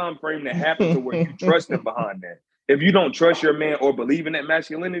 it's a time frame that happens to where you trust him behind that. If you don't trust your man or believe in that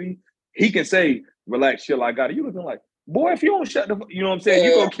masculinity, he can say, relax, chill, I got it. You looking like, boy, if you don't shut the, you know what I'm saying?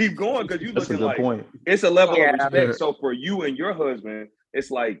 You're going to keep going because you looking like, it's a level of respect. So for you and your husband, it's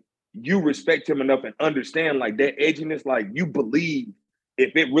like, you respect him enough and understand like that edginess, like you believe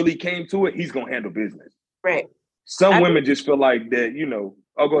if it really came to it, he's going to handle business. Right. Some women just feel like that, you know,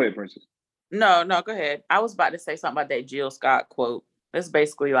 oh, go ahead, Princess. No, go ahead. I was about to say something about that Jill Scott quote. That's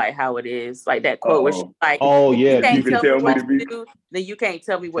basically like how it is. Like that quote where she's like, oh yeah, you can't you can tell tell me me what to be. to do, then you can't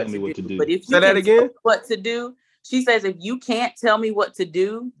tell me what to do. But if Say you that can again? tell me what to do, she says, if you can't tell me what to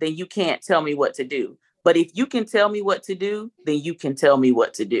do, then you can't tell me what to do. But if you can tell me what to do, then you can tell me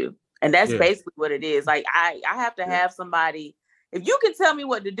what to do. And that's basically what it is. Like I have to have somebody. If you can tell me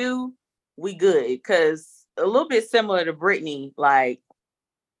what to do, we good. Because a little bit similar to Brittany, like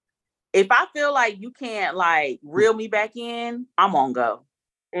if I feel like you can't like reel me back in, I'm on go.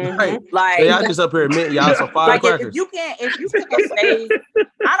 Right. Like so y'all just up here admitting y'all some firecrackers. If you can't say,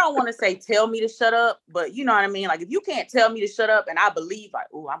 I don't want to say tell me to shut up, but you know what I mean. Like if you can't tell me to shut up, and I believe like,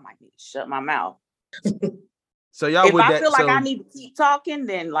 oh, I might need to shut my mouth. So y'all if with I that, feel like I need to keep talking,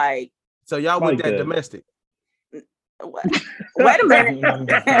 then like. So y'all with that domestic. Wait a minute. That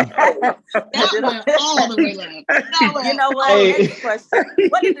went all the way left. You know what? Hey. Next question.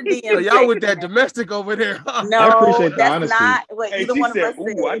 What did the DM So y'all say? with that domestic over there? Huh? No, I appreciate the that's honesty. not what Hey, either she one said, of us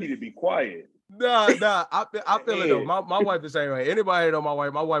said. "Ooh, I need to be quiet." Nah. I feel it though. My wife the same way. Anybody know my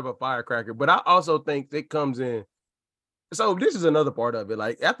wife a firecracker. But I also think it comes in. So this is another part of it.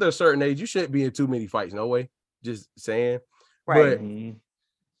 Like after a certain age, you shouldn't be in too many fights. No way. Just saying. Right. But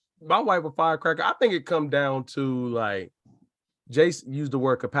my wife a firecracker. I think it comes down to like Jace used the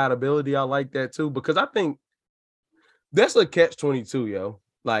word compatibility. I like that too, because I think that's a catch-22, yo.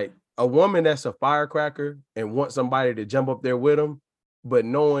 Like a woman that's a firecracker and wants somebody to jump up there with them, but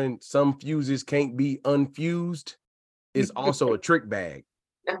knowing some fuses can't be unfused is also a trick bag.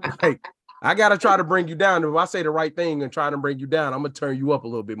 Like I gotta try to bring you down. If I say the right thing and try to bring you down, I'm gonna turn you up a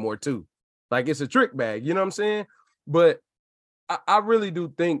little bit more too. Like it's a trick bag, you know what I'm saying? But I really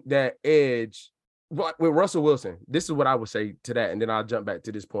do think that edge with Russell Wilson, this is what I would say to that, and then I'll jump back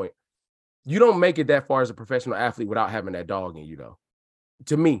to this point. You don't make it that far as a professional athlete without having that dog in you, though.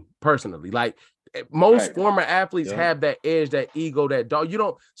 To me, personally, like most former athletes have that edge, that ego, that dog. You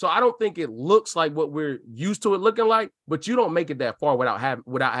don't, so I don't think it looks like what we're used to it looking like, but you don't make it that far without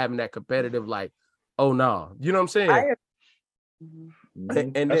having that competitive, like, oh no, you know what I'm saying?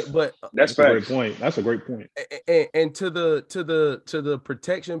 That's a great point. That's a great point. And to the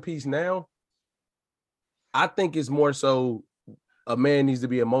protection piece now, I think it's more so a man needs to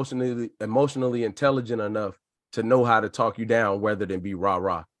be emotionally intelligent enough to know how to talk you down rather than be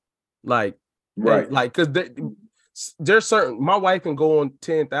rah-rah. Like, right. Like, because there's certain, my wife can go on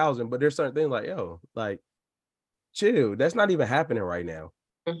 10,000, but there's certain things like, yo, like, chill. That's not even happening right now.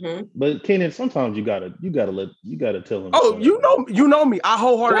 But Kenan, sometimes you gotta tell him. Oh, you know me. I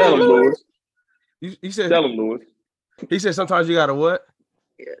wholeheartedly tell him, Lewis. He said, tell him, Lewis. He said sometimes you gotta what?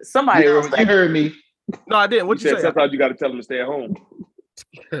 Somebody else. You heard me. No, I didn't. What you said? Sometimes you gotta tell him to stay at home.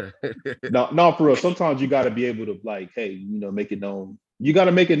 No, for real. Sometimes you gotta be able to, like, hey, make it known. You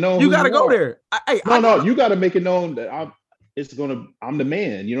gotta make it known. You gotta go there. You gotta make it known that I'm the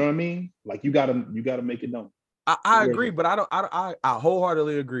man. You know what I mean? Like you gotta make it known. I agree, but I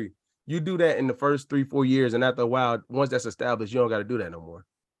wholeheartedly agree. You do that in the first 3-4 years, and after a while, once that's established, you don't got to do that no more.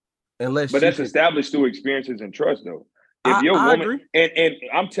 But that's established through experiences and trust, though. If your woman, agree. And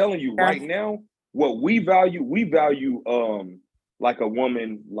I'm telling you right now, what we value like a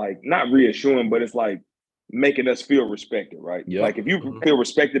woman, like not reassuring, but it's like making us feel respected, right? Yep. Like if you feel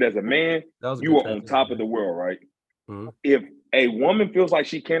respected as a man, you are on top of the world, right? If a woman feels like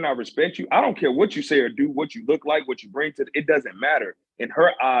she cannot respect you, I don't care what you say or do, what you look like, what you bring to it doesn't matter. In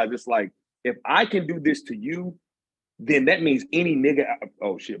her eyes, it's like, if I can do this to you, then that means any nigga.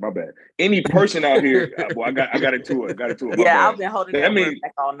 Oh shit, my bad. Any person out here. Well, I got into it. Yeah, I've been holding that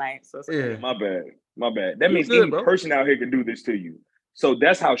back all night. So yeah, my bad. That means any person out here can do this to you. So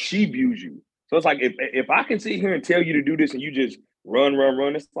that's how she views you. So it's like if I can sit here and tell you to do this and you just run,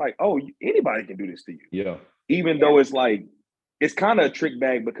 it's like, oh, anybody can do this to you. Yeah. Even though it's like, it's kind of a trick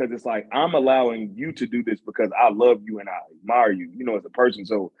bag because it's like, I'm allowing you to do this because I love you and I admire you, as a person.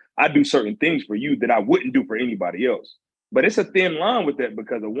 So I do certain things for you that I wouldn't do for anybody else. But it's a thin line with that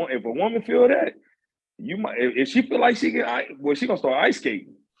because if a woman feel that, you might, if she feel like she she gonna start ice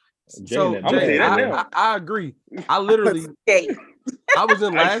skating. So I'm gonna say that now. I agree. I literally, I was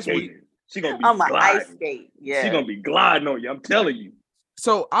in last week. She gonna be ice skate. Yeah, she gonna be gliding on you. I'm telling you.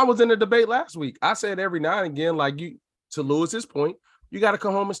 So I was in a debate last week. I said every now and again, like to Lewis's point, you got to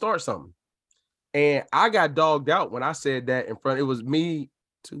come home and start something. And I got dogged out when I said that in front. It was me,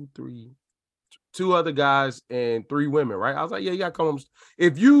 two other guys and 3 women, right? I was like, yeah, you got to come home.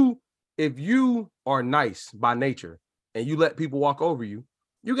 If you are nice by nature and you let people walk over you,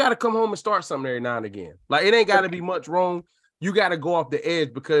 you got to come home and start something every now and again. Like it ain't got to be much wrong. You got to go off the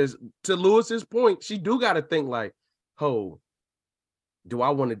edge because to Lewis's point, she do got to think like, oh, do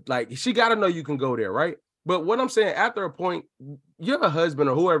I want to, like, she got to know you can go there, right? But what I'm saying, after a point, your husband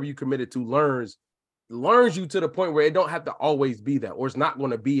or whoever you committed to learns you to the point where it don't have to always be that, or it's not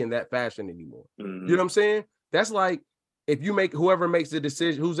going to be in that fashion anymore. Mhm. You know what I'm saying? That's like if you make whoever makes the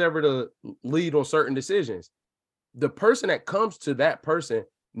decision, who's ever the lead on certain decisions, the person that comes to that person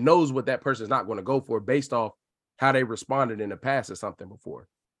knows what that person is not going to go for based off how they responded in the past or something before.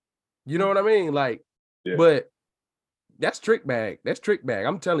 You know what I mean? Like, Yeah. but that's trick bag. That's trick bag.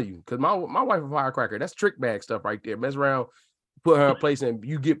 I'm telling you, because my wife a firecracker. That's trick bag stuff right there. Mess around, put her in a place, and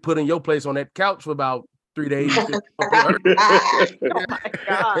you get put in your place on that couch for about 3 days. Oh my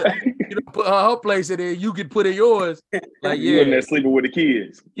God. You know, put her place in there, you get put in yours. Like, You in yeah, there sleeping with the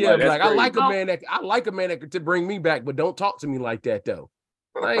kids. yeah. that's Like I like crazy. a man that could to bring me back, but don't talk to me like that though.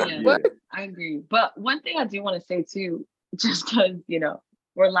 Like, Yeah. what? I agree. But one thing I do want to say too, just because, you know,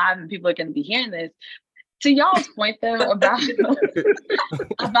 we're live and people are going to be hearing this, to y'all's point though about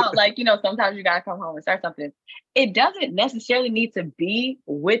like, you know, sometimes you gotta come home and start something. It doesn't necessarily need to be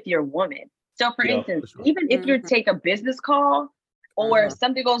with your woman. So for Yeah, instance, for sure. even if you Mhm. take a business call or Mhm.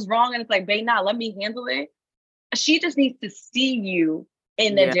 something goes wrong and it's like, babe, nah, let me handle it. She just needs to see you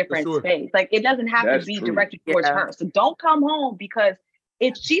in Yeah, a for different sure. space. Like it doesn't have That's to be true. directed towards Yeah. her. So don't come home because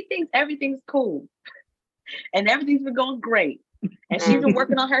if she thinks everything's cool and everything's been going great, and she's been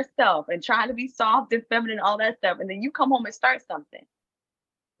working on herself and trying to be soft and feminine, all that stuff, and then you come home and start something,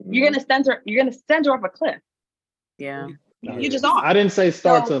 you're gonna send her off a cliff. Yeah. You just are. I didn't say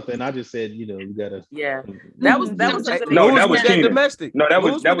start So- something. I just said, you know, you gotta. Yeah. That was Mhm. a So good just- No, Lewis that was with that Keenan. domestic. No, that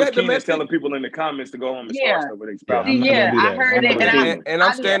was Lewis with that Keenan domestic. telling people in the comments to go home and Yeah. start stuff with their Yeah, spouse. I'm not Yeah, gonna do I that. heard I'm it, not and gonna do I- that. And I'm I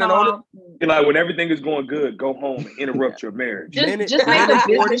just standing on it. saw- Be like, when everything is going good, go home and interrupt your marriage. Just Minute- make a minute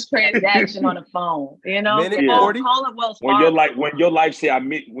 40. business transaction on the phone. You know, Minute call 40. call it Wells When Fargo. your life say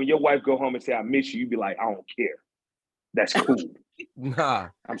when your wife go home and say I miss you, you be like, I don't care. That's cool. Nah.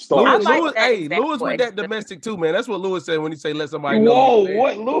 I'm starting. I Lewis, like Lewis, that hey, example, Lewis with that actually. domestic too, man. That's what Lewis said when he say let somebody know. Whoa, man.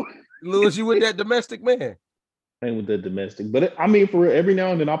 what, Lou? Lewis, you with that domestic man? Ain't with the domestic, but I mean, for every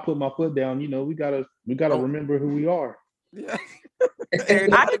now and then, I put my foot down. You know, we gotta Oh. remember who we are. Yeah.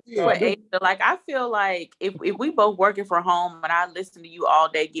 I get what Ada, like I feel like if we both working from home and I listen to you all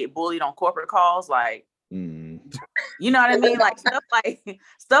day get bullied on corporate calls, like you know what I mean? Like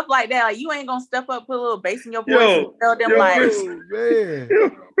stuff like that. Like you ain't gonna step up, put a little bass in your voice and tell them like, Oh, man.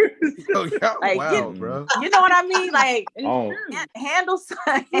 Yo, y'all Like, wild, bro. you know what I mean? Like Oh, handle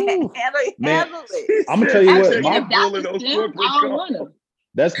Ooh. Man. handle it. I'm gonna tell you what, Actually, my if that's bullying the on sim, corporate I don't calls. want to.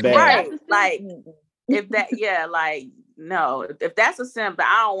 that's bad. Right. Like if that, yeah, like no, if that's a sin, but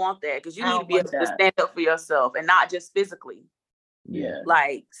I don't want that because you I need to don't be able want to that. stand up for yourself and not just physically. Yeah.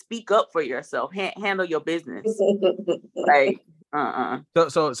 Like speak up for yourself, handle your business. Like,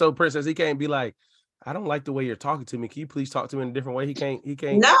 So Princess, he can't be like, I don't like the way you're talking to me. Can you please talk to me in a different way? He can't.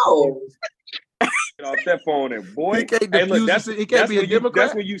 No. Get off that phone and boy. He can't Hey, look, diffuse it. He can't be a Democrat.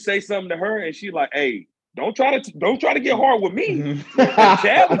 That's when you say something to her and she like, hey, don't try to get hard with me.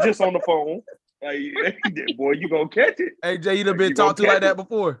 Chad was just on the phone. Like, boy, you gonna catch it. Hey Jay, you done You been gonna talked to like catch that it.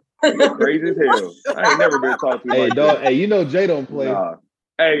 before. Crazy as hell. I ain't never been talked to Hey, like dog. that. Hey, you know Jay don't play. Nah.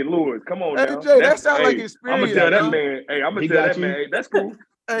 Hey, Lewis, come on Hey, now. Jay, that sound like I'm experience, gonna tell that bro. man. Hey, I'm gonna He tell got that you. man. Hey, that's cool.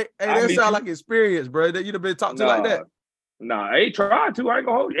 Hey, I that meet sound you. like experience, bro. That you done been talked to like that. Nah, I ain't tried to. I ain't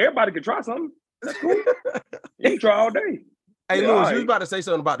gonna hold you. Everybody can try something. That's cool. You can try all day. Hey, Yeah, Lewis, all you right. was about to say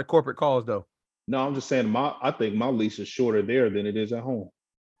something about the corporate calls, though. No, I'm just saying I think my leash is shorter there than it is at home.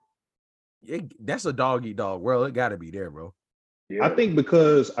 That's a dog eat dog world. It got to be there, bro. Yeah. I think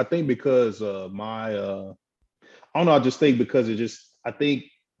because my I don't know, I just think because I think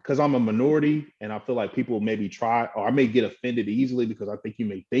because I'm a minority and I feel like people maybe try or I may get offended easily because I think you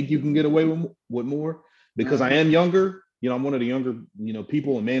may think you can get away with more because I am younger. You know, I'm one of the younger,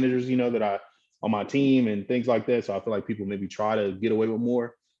 people and managers, that I on my team and things like that. So I feel like people maybe try to get away with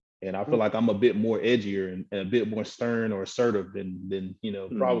more. And I feel like I'm a bit more edgier and a bit more stern or assertive than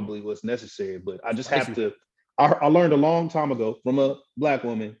probably what's necessary. But I just have to. I learned a long time ago from a Black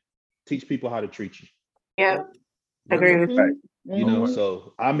woman, teach people how to treat you. Yeah, agree with you.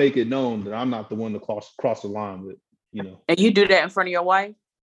 So I make it known that I'm not the one to cross the line with, And you do that in front of your wife?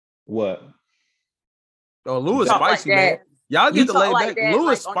 What? Oh, Lewis Talk like spicy, man. that. Y'all You get to talk lay like back. that,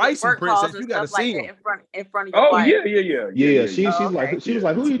 Lewis like, on your spicy, work calls Princess. and You got to stuff like see that him. in front of your Oh wife. yeah. She's like, okay. she was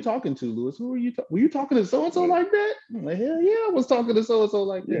like, who are you talking to, Lewis? Who are you? Were you talking to so and so like that? I'm like, hell yeah, I was talking to so and so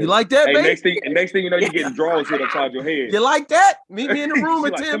like that. You like that, Hey, babe? next thing you know, you're getting draws hit upside your head. You like that? Meet me in the room She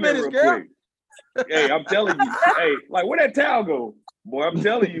in like, 10 "Come here minutes, real girl. quick." Hey, I'm telling you. Hey, like where that towel go? Boy, I'm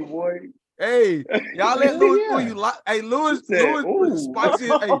telling you, boy. Hey, y'all let Louis pull you. Hey, Louis spicy.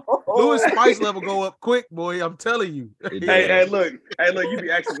 Hey, Louis spice level go up quick, boy. I'm telling you. Hey, look, you be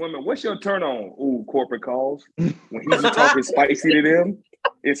asking women, what's your turn on? Ooh, corporate calls. When he's talking spicy to them,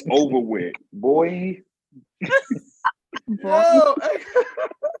 it's over with, boy. Yo,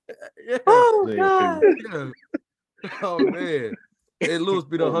 yeah. Oh God. Yeah. Oh man. Hey, Louis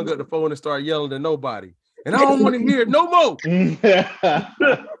be done hung up the phone and start yelling to nobody. And I don't want to hear it no more.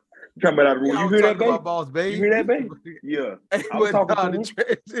 Coming out of the room. You hear that, babe? Boss, babe? You hear that, babe? Yeah. Hey, I was talking to him.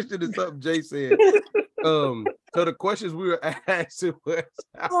 the transition to something Jay said. So the questions we were asking was,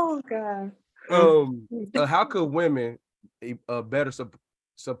 Oh God. how could women better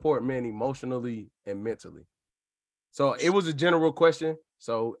support men emotionally and mentally? So it was a general question.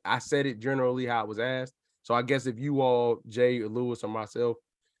 So I said it generally how it was asked. So I guess if you all, Jay or Louis or myself,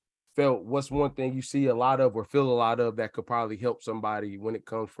 felt what's one thing you see a lot of or feel a lot of that could probably help somebody when it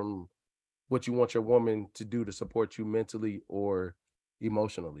comes from what you want your woman to do to support you mentally or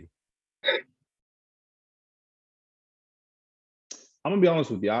emotionally? I'm gonna be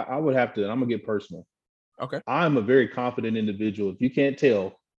honest with you. I would have to, I'm gonna get personal. Okay. I'm a very confident individual. If you can't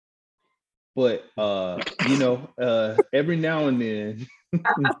tell, but every now and then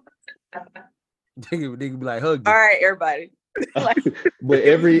they could be like, hug All right, everybody. but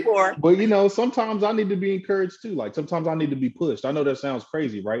sometimes I need to be encouraged too. Like sometimes I need to be pushed. I know that sounds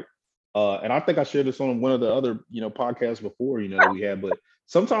crazy, right? And I think I shared this on one of the other podcasts before that we had, but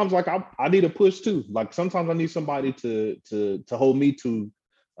sometimes like I need a push too. Like sometimes I need somebody to hold me to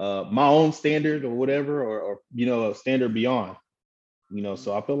my own standard or whatever, or a standard beyond.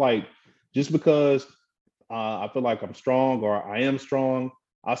 So I feel like just because I feel like I'm strong or I am strong,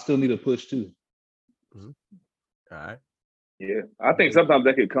 I still need a push too. Mm-hmm. All right. Yeah, I think sometimes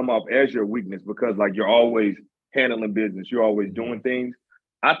that could come off as your weakness because like you're always handling business, you're always doing things.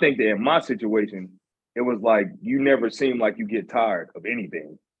 I think that in my situation, it was like you never seem like you get tired of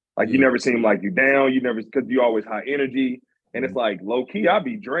anything. Like you never seem like you're down. Because you're always high energy. And it's like low key, I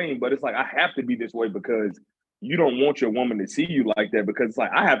be drained, but it's like I have to be this way because you don't want your woman to see you like that because it's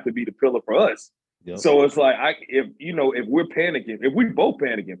like I have to be the pillar for us. Yep. So it's like if we're panicking, if we both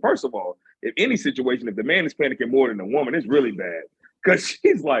panicking, first of all, if any situation, if the man is panicking more than the woman, it's really bad. Because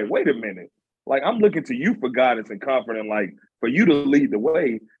she's like, wait a minute. Like I'm looking to you for guidance and comfort and like for you to lead the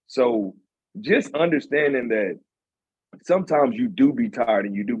way. So just understanding that sometimes you do be tired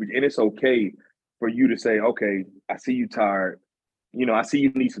and and it's okay for you to say, okay, I see you tired. I see you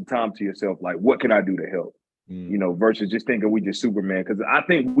need some time to yourself. Like, what can I do to help? Versus just thinking we just Superman. Because I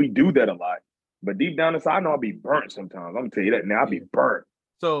think we do that a lot. But deep down inside, I know I'll be burnt sometimes. I'm gonna tell you that now. I'll be burnt.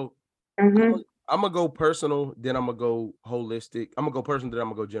 So I'm gonna go personal, then I'm gonna go holistic. I'm gonna go personal, then I'm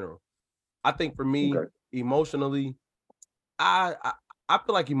gonna go general. I think for me, emotionally, I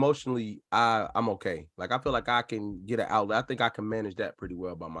feel like emotionally, I'm okay. Like I feel like I can get an outlet. I think I can manage that pretty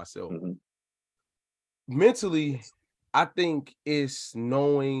well by myself. Mm-hmm. Mentally, I think it's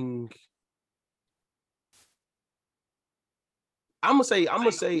knowing. I'm gonna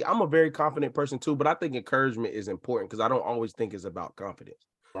say I'm a very confident person too, but I think encouragement is important because I don't always think it's about confidence.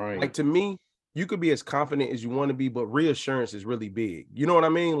 Right. Like to me, you could be as confident as you want to be, but reassurance is really big. You know what I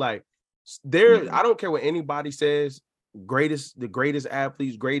mean? Like I don't care what anybody says, the greatest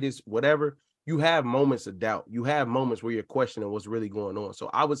athletes, greatest whatever, you have moments of doubt. You have moments where you're questioning what's really going on.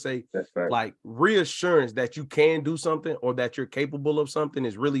 So I would say like reassurance that you can do something or that you're capable of something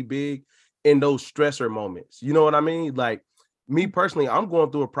is really big in those stressor moments. You know what I mean? Like me personally, I'm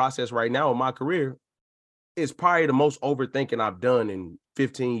going through a process right now in my career. It's probably the most overthinking I've done in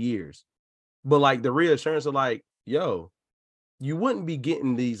 15 years. But like the reassurance of like, yo, you wouldn't be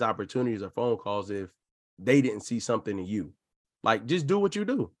getting these opportunities or phone calls if they didn't see something in you. Like just do what you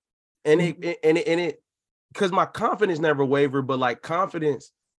do. And it because my confidence never wavered, but like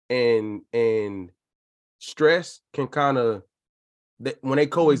confidence and stress can kind of, when they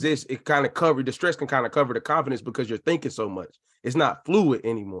coexist, it kind of the stress can kind of cover the confidence because you're thinking so much. It's not fluid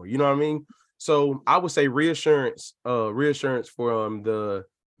anymore. You know what I mean? So I would say reassurance from the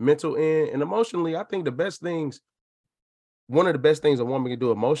mental end and emotionally. I think one of the best things a woman can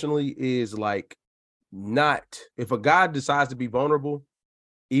do emotionally is like if a guy decides to be vulnerable,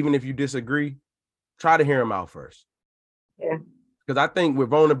 even if you disagree, try to hear him out first. Yeah. Because I think with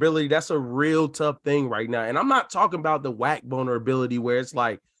vulnerability, that's a real tough thing right now. And I'm not talking about the whack vulnerability where it's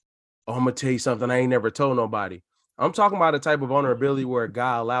like, oh, I'm going to tell you something I ain't never told nobody. I'm talking about a type of vulnerability where a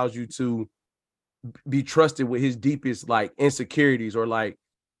guy allows you to be trusted with his deepest like insecurities, or like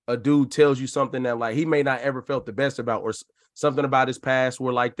a dude tells you something that like he may not ever felt the best about, or something about his past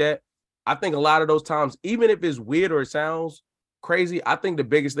or like that. I think a lot of those times, even if it's weird or it sounds crazy. I think the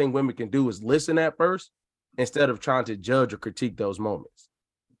biggest thing women can do is listen at first instead of trying to judge or critique those moments.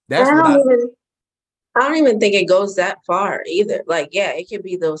 That's what I don't even think it goes that far either. Like, yeah, it could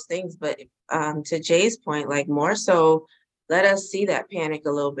be those things, but to Jay's point, like more so, let us see that panic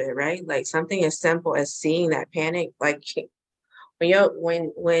a little bit, right? Like something as simple as seeing that panic. Like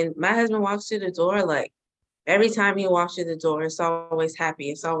when my husband walks through the door, like every time he walks through the door, it's always happy.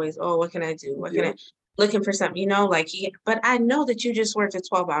 It's always, oh, what can I do? What can I looking for something, like but I know that you just worked a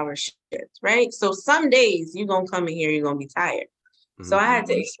 12-hour shift, right? So some days you're gonna come in here, you're gonna be tired. So I had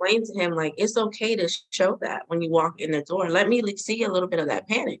to explain to him, like, it's okay to show that when you walk in the door. Let me see a little bit of that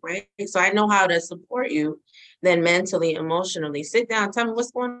panic, right? So I know how to support you then mentally, emotionally. Sit down, tell me what's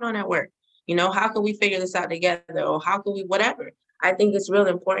going on at work. How can we figure this out together? Or how can we, whatever. I think it's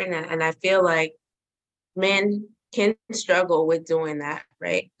really important. And I feel like men can struggle with doing that,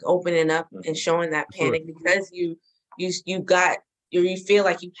 right? Opening up and showing that panic because you feel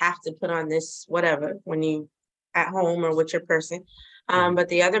like you have to put on this, whatever, when you at home or with your person. But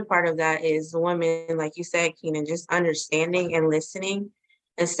the other part of that is the women, like you said, Keenan, just understanding and listening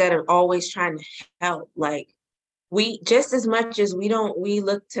instead of always trying to help. Like we, just as much as we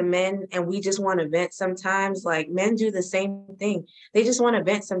look to men and we just want to vent sometimes, like men do the same thing. They just want to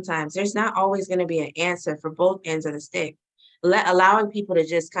vent sometimes. There's not always going to be an answer for both ends of the stick. Allowing people to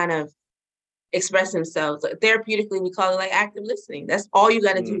just kind of express themselves. Like, therapeutically, we call it like active listening. That's all you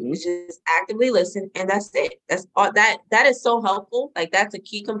got to do is just actively listen, and that's it. That's all. That is so helpful. Like that's a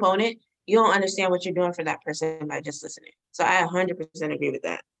key component. You don't understand what you're doing for that person by just listening. So I 100% agree with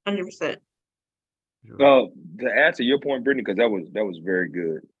that. 100%. To answer your point, Brittany, because that was very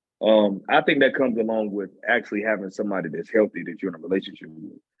good. I think that comes along with actually having somebody that's healthy that you're in a relationship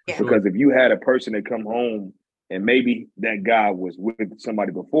with. Yeah. Because if you had a person that come home and maybe that guy was with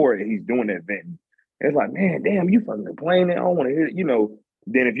somebody before and he's doing that venting, it's like, man, damn, you fucking complaining. I don't want to hear it.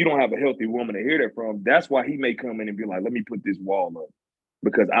 Then if you don't have a healthy woman to hear that from, that's why he may come in and be like, let me put this wall up.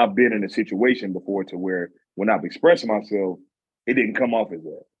 Because I've been in a situation before to where when I've expressed myself, it didn't come off as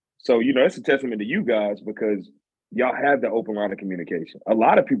that. So, it's a testament to you guys because y'all have the open line of communication. A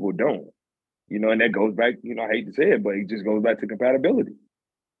lot of people don't, and that goes back, I hate to say it, but it just goes back to compatibility.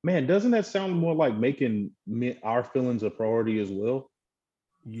 Man, doesn't that sound more like making our feelings a priority as well?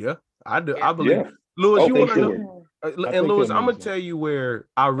 Yeah, I do. Yeah. I believe. Lewis, you want to know? And Lewis, I'm going to tell you where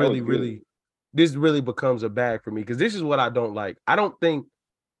I really, this really becomes a bag for me because this is what I don't like. I don't think,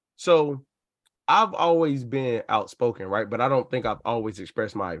 so I've always been outspoken, right? But I don't think I've always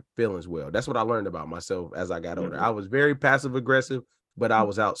expressed my feelings well. That's what I learned about myself as I got older. I was very passive aggressive, but I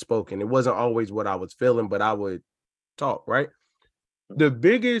was outspoken. It wasn't always what I was feeling, but I would talk, right? The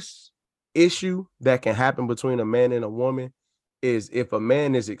biggest issue that can happen between a man and a woman is if a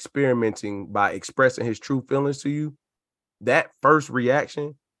man is experimenting by expressing his true feelings to you, that first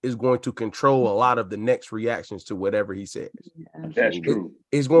reaction is going to control a lot of the next reactions to whatever he says. That's true.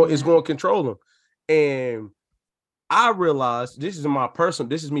 It's going to control him. And I realized this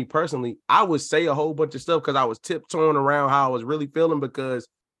is me personally. I would say a whole bunch of stuff because I was tiptoeing around how I was really feeling because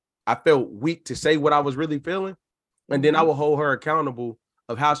I felt weak to say what I was really feeling. And then I would hold her accountable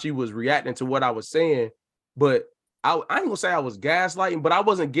of how she was reacting to what I was saying. But I ain't gonna say I was gaslighting, but I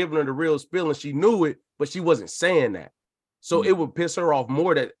wasn't giving her the real feeling. She knew it, but she wasn't saying that. So it would piss her off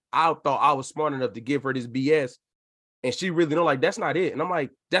more that I thought I was smart enough to give her this BS. And she really don't like, that's not it. And I'm like,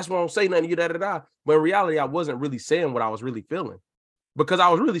 that's why I don't say nothing to you, da-da-da. But in reality, I wasn't really saying what I was really feeling because I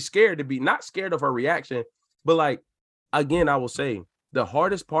was really scared to be, not scared of her reaction, but like, again, I will say the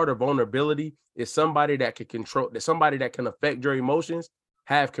hardest part of vulnerability is somebody that can control, that somebody that can affect your emotions,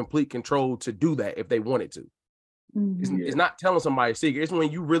 have complete control to do that if they wanted to. It's not telling somebody a secret. It's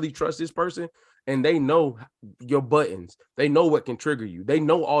when you really trust this person and they know your buttons. They know what can trigger you. They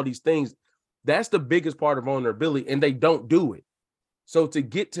know all these things. That's the biggest part of vulnerability, and they don't do it. So to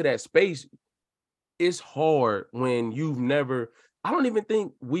get to that space, it's hard when you've never, I don't even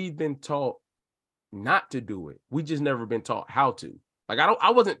think we've been taught not to do it. We just never been taught how to. Like, I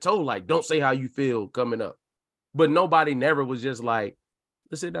wasn't told, like, don't say how you feel coming up. But nobody never was just like,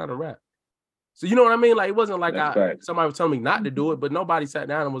 let's sit down and rap. So you know what I mean? Like, it wasn't like somebody was telling me not to do it, but nobody sat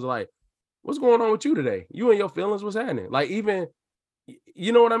down and was like, what's going on with you today? You and your feelings, what's happening? Like, even,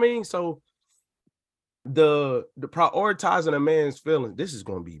 you know what I mean? So the prioritizing a man's feelings, this is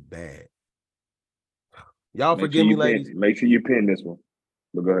going to be bad. Y'all forgive me, ladies. Make sure you pin this one.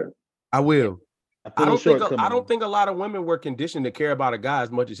 But go ahead. I will. I don't think a lot of women were conditioned to care about a guy as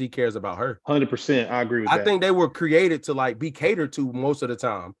much as he cares about her. 100%. I agree with that. I think they were created to like be catered to most of the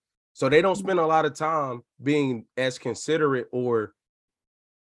time. So they don't spend a lot of time being as considerate or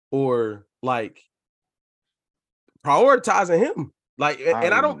like prioritizing him. Like,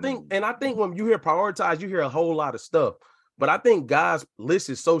 and I don't think, and I think when you hear prioritize, you hear a whole lot of stuff. But I think guys' list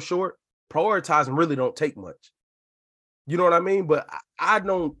is so short, prioritizing really don't take much. You know what I mean? But I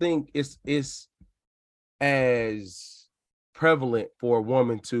don't think it's as prevalent for a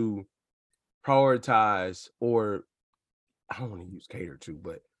woman to prioritize, or I don't want to use cater to,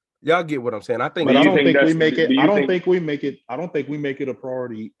 but y'all get what I'm saying. I think, but I don't think we make it. I don't think we make it. I don't think we make it a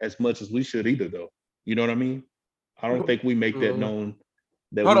priority as much as we should either, though. You know what I mean? I don't think we make that known.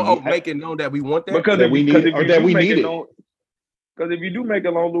 That make it known that we want that, because that we need, or that we need it. Because if you do make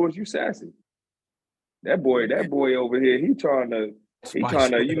it known, Lewis, you sassy. That boy over here, he trying to,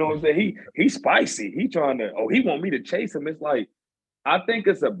 you know what I'm saying? He's spicy. He trying to, he want me to chase him. It's like, I think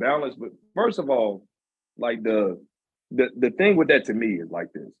it's a balance. But first of all, like the thing with that to me is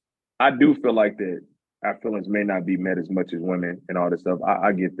like this. I do feel like that our feelings may not be met as much as women and all this stuff.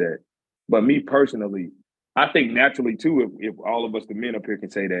 I get that. But me personally, I think naturally too, if all of us, the men up here, can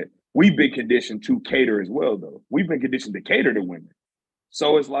say that, we've been conditioned to cater as well, though. We've been conditioned to cater to women.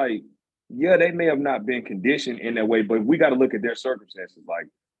 So it's like, yeah, they may have not been conditioned in that way, but we got to look at their circumstances. Like,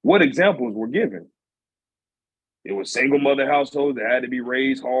 what examples were given? It was single mother households that had to be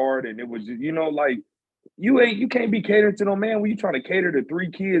raised hard, and it was, you know, like, you can't be catering to no man when you trying to cater to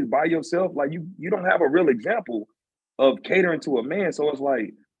 3 kids by yourself. Like, you don't have a real example of catering to a man. So it's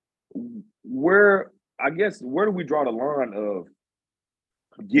like, where do we draw the line of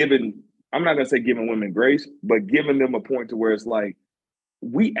giving, I'm not gonna say giving women grace, but giving them a point to where it's like,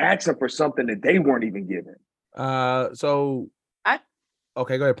 we asking for something that they weren't even given.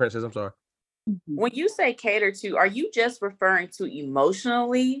 Okay, go ahead, Princess. I'm sorry. When you say cater to, are you just referring to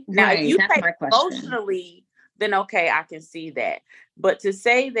emotionally? Now, right, if you say emotionally, then okay, I can see that. But to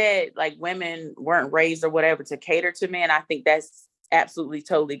say that like women weren't raised or whatever to cater to men, I think that's absolutely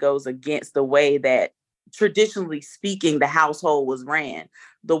totally goes against the way that traditionally speaking the household was ran.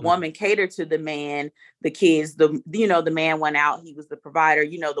 The woman catered to the man, the kids, the man went out, he was the provider,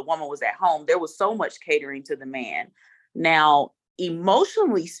 the woman was at home. There was so much catering to the man. Now,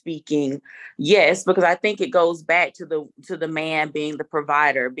 emotionally speaking, yes, because I think it goes back to the man being the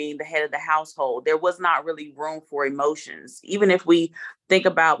provider, being the head of the household. There was not really room for emotions. Even if we think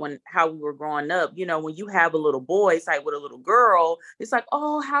about how we were growing up, when you have a little boy, it's like with a little girl, it's like,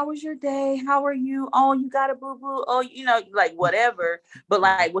 oh, how was your day? How are you? Oh, you got a boo-boo? Oh, like whatever. But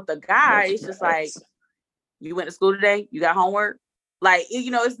like with the guy, it's just like, you went to school today? You got homework? Like,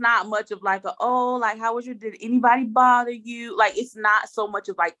 it's not much of like, how was did anybody bother you? Like, it's not so much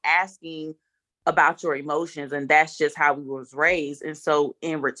of like asking about your emotions. And that's just how we was raised. And so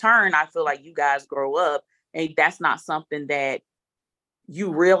in return, I feel like you guys grow up and that's not something that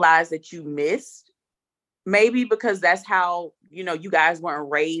you realize that you missed. Maybe because that's how, you guys weren't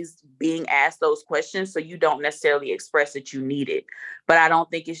raised being asked those questions. So you don't necessarily express that you need it. But I don't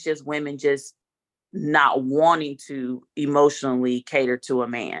think it's just women just not wanting to emotionally cater to a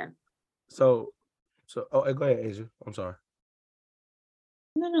man. So go ahead, Asia. I'm sorry.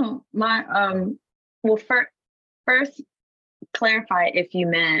 No. Well, first clarify if you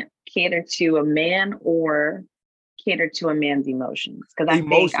meant cater to a man or cater to a man's emotions, because I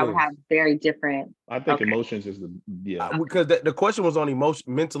think I would have very different. I think emotions is because the question was on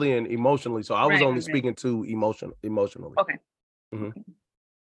emotion, mentally and emotionally, so I was only speaking to emotionally. Okay. Mm-hmm. Okay.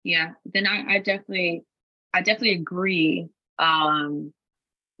 Yeah, then I definitely agree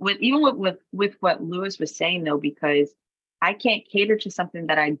with what Lewis was saying, though, because I can't cater to something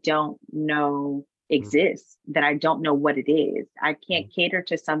that I don't know exists, that I don't know what it is. I can't cater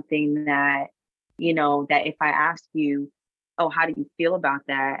to something that, that if I ask you, oh, how do you feel about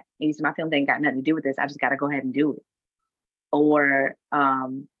that? And you say, my feelings ain't got nothing to do with this. I just got to go ahead and do it. Or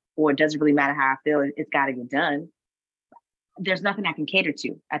it doesn't really matter how I feel. It's got to get done. There's nothing I can cater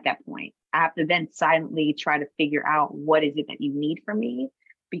to at that point. I have to then silently try to figure out what is it that you need from me.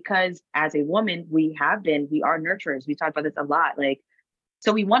 Because as a woman, we are nurturers. We talk about this a lot. Like,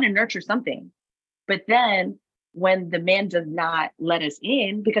 so we want to nurture something. But then when the man does not let us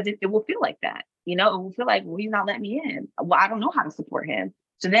in, because it will feel like that, it will feel like, well, he's not letting me in. Well, I don't know how to support him.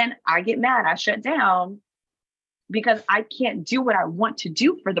 So then I get mad, I shut down because I can't do what I want to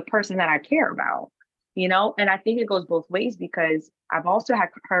do for the person that I care about. And I think it goes both ways, because I've also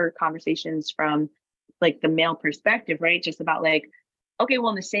heard conversations from like the male perspective, right? Just about like, okay, well,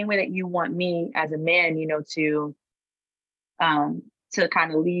 in the same way that you want me as a man, to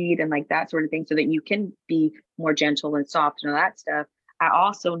kind of lead and like that sort of thing, so that you can be more gentle and soft and all that stuff. I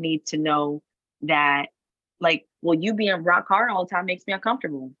also need to know that, like, well, you being rock hard all the time makes me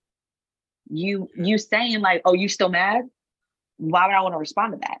uncomfortable. You saying like, oh, you still mad? Why would I want to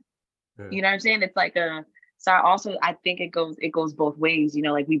respond to that? You know what I'm saying? It's like So I think it goes both ways. You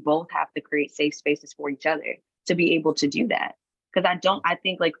know, like we both have to create safe spaces for each other to be able to do that. Because I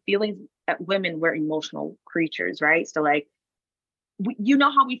think like feelings, women, we're emotional creatures, right? So like, you know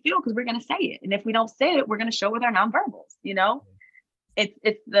how we feel because we're gonna say it, and if we don't say it, we're gonna show with our nonverbals. You know,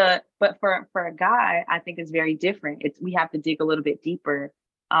 but for a guy, I think it's very different. We have to dig a little bit deeper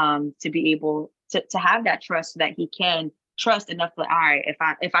to be able to have that trust so that he can trust enough. Like, all right,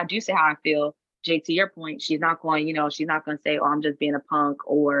 if I do say how I feel, Jay, to your point, she's not going to say, oh, I'm just being a punk,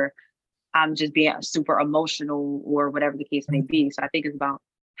 or I'm just being super emotional, or whatever the case may be. So I think it's about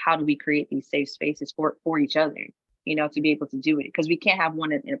how do we create these safe spaces for each other, you know, to be able to do it, because we can't have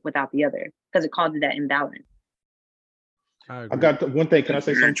one without the other, because it causes that imbalance. I got one thing. Can I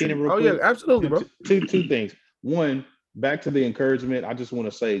say something, Keenan, real quick? Oh yeah, absolutely, bro. Two things. One, back to the encouragement. I just want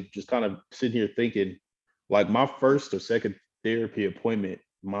to say, just kind of sitting here thinking, like my first or second therapy appointment,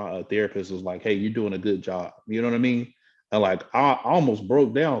 my therapist was like, "Hey, you're doing a good job." You know what I mean? And like I almost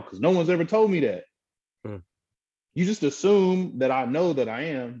broke down because no one's ever told me that. You just assume that I know that I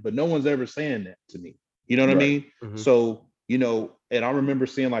am, but no one's ever saying that to me. You know what I mean? Mm-hmm. So, you know, and I remember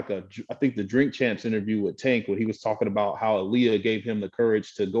seeing like I think the Drink Champs interview with Tank, where he was talking about how Aaliyah gave him the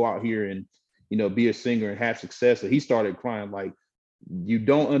courage to go out here and, you know, be a singer and have success. And he started crying. Like, you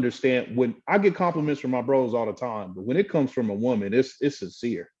don't understand. When I get compliments from my bros all the time, but when it comes from a woman, it's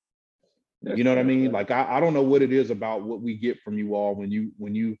sincere. You know what I mean? Like, I don't know what it is about what we get from you all when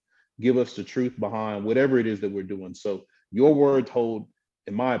you give us the truth behind whatever it is that we're doing. So your words hold,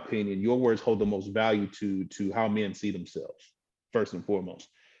 in my opinion, your words hold the most value to how men see themselves, first and foremost.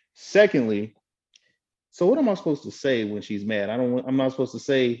 Secondly, so what am I supposed to say when she's mad? I'm not supposed to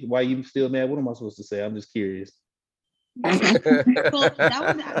say, why you still mad? What am I supposed to say? I'm just curious. Well,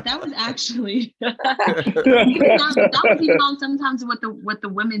 that was actually that was even on sometimes what the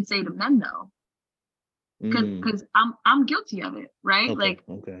women say to men though, because I'm guilty of it, right? Like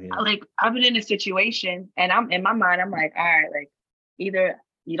I've been in a situation and I'm in my mind, I'm like, all right, like either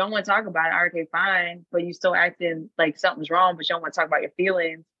you don't want to talk about it, okay, fine, but you still acting like something's wrong, but you don't want to talk about your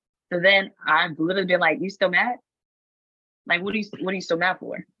feelings. So then I've literally been like, you still mad? Like, what are you still mad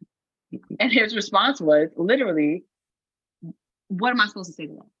for? And his response was literally, what am I supposed to say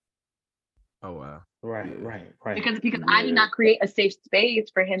to them? Oh wow. Right. Because I did not create a safe space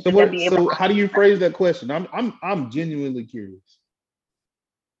for him to be able. So how do you phrase that question? I'm genuinely curious.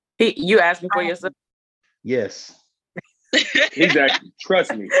 You asked me for yourself? Yes. He's actually,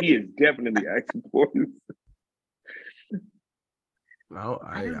 trust me, he is definitely asking for you. No,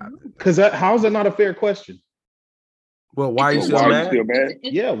 because how is that not a fair question? Well, why are you still mad?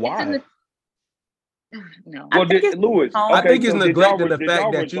 Yeah, why? No. Well, Lewis, I think it's neglecting the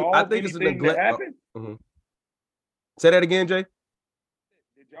fact that you. I think it's a neglect. Say that again, Jay.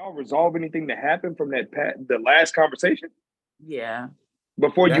 Did y'all resolve anything that happened from the last conversation? Yeah.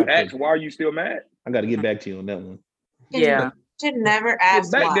 Before you ask, why are you still mad? I got to get back to you on that one. Yeah. You should never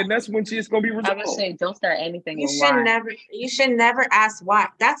ask why. Then that's when it's going to be resolved. I would say don't start anything. You should never ask why.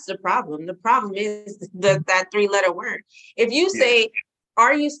 That's the problem. The problem is that 3-letter word. If you say,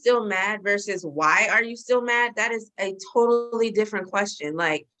 are you still mad versus why are you still mad? That is a totally different question.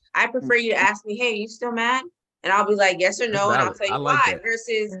 Like, I prefer you to ask me, hey, you still mad? And I'll be like, yes or no. And I'll tell you why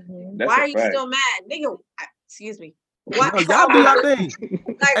versus why are you still mad? Nigga, excuse me. What? No, y'all do y'all thing.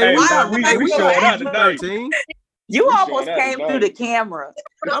 Like, hey, we showing out today. You almost came through the camera.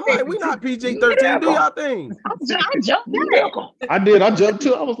 I'm like, we not PG-13. Do y'all thing. I jumped in. I did. I jumped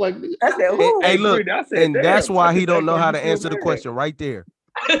too. I was like, hey, look, and that's why he don't know how to answer the question right there.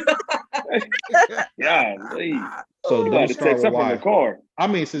 Yeah, so don't start with why. From the car. I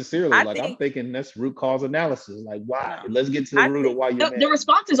mean, sincerely, I'm thinking that's root cause analysis. Like, why? Let's get to the root of why you're mad. The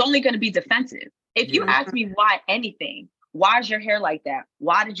response is only going to be defensive. If you ask me why anything, why is your hair like that?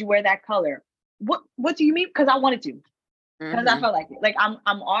 Why did you wear that color? What do you mean? Because I wanted to. Because I felt like it. Like I'm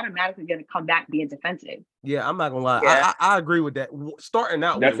automatically gonna come back being defensive. Yeah, I'm not gonna lie. Yeah. I agree with that. Starting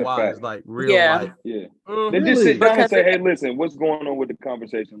out with why is like real life. Yeah. Then just sit down and say, hey, listen, what's going on with the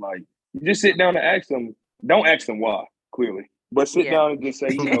conversation? Like, you just sit down and ask them. Don't ask them why, clearly. But sit down and just say,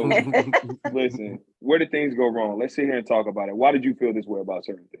 you know, listen, where did things go wrong? Let's sit here and talk about it. Why did you feel this way about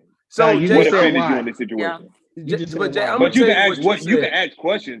certain things? So what offended you in this situation? Yeah. But you can ask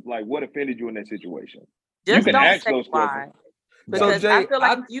questions like, what offended you in that situation? Just you can don't ask say those why. questions. Because I feel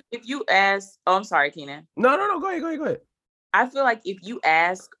like if you ask, I'm sorry, Keenan. No, go ahead. I feel like if you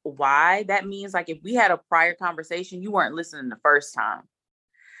ask why, that means like if we had a prior conversation, you weren't listening the first time.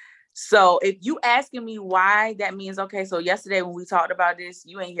 So if you asking me why, that means, okay, so yesterday when we talked about this,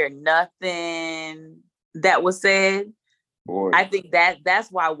 you ain't hear nothing that was said. Boy. I think that's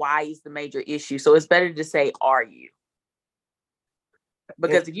why is the major issue. So it's better to say, "Are you?"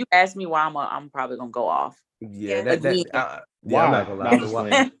 Because if you ask me why, I'm probably gonna go off. Yeah, Yeah. Why? I'm not gonna lie. No, I'm just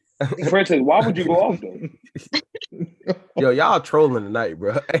playing. Princess, why would you go off though? Yo, y'all trolling tonight,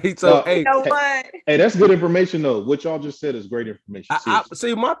 bro. Hey, so No, hey, You know what? Hey, that's good information though. What y'all just said is great information. I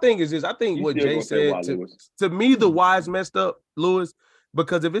see. My thing is this. I think You what still Jay gonna say why, said Lewis? to me, the why's messed up, Lewis,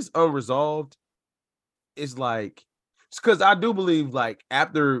 because if it's unresolved, it's like, because I do believe like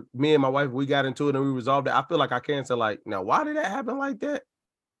after me and my wife we got into it and we resolved it, I feel like I can say like, now why did that happen like that?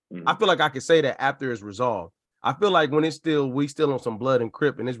 I feel like I can say that after it's resolved. I feel like when we still on some blood and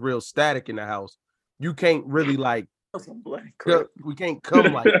crip and it's real static in the house, you can't really like we can't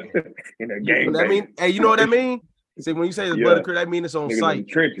come like that. In a You gang know what I mean? Hey, you know what I mean? See, when you say it's blood and crip, that means it's on Niggas in site.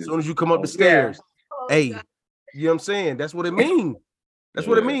 trenches. As soon as you come up the Yeah. stairs, Oh, hey, God. you know what I'm saying? That's what it means. That's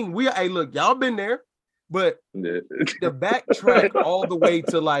what it means. Hey, look, y'all been there, but Yeah. the backtrack all the way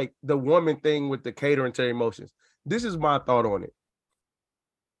to like the woman thing with the catering to emotions. This is my thought on it.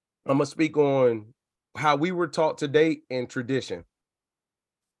 I'm gonna speak on how we were taught to date and tradition.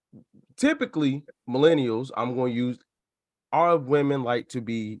 Typically, millennials, I'm going to use, our women like to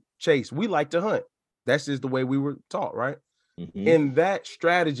be chased. We like to hunt. That's just the way we were taught, right? Mhm. In that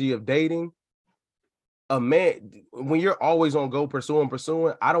strategy of dating, a man, when you're always on go pursuing,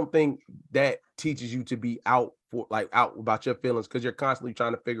 I don't think that teaches you to be out about your feelings because you're constantly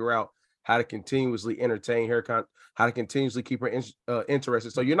trying to figure out how to continuously entertain her, how to continuously keep her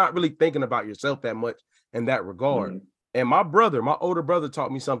interested. So you're not really thinking about yourself that much in that regard. Mhm. And my older brother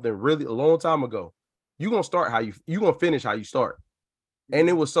taught me something really a long time ago. You're gonna start how you gonna finish how you start. And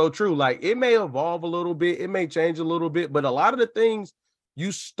it was so true. Like it may evolve a little bit, it may change a little bit, but a lot of the things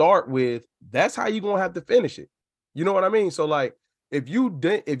you start with, that's how you're gonna have to finish it. You know what I mean? So like if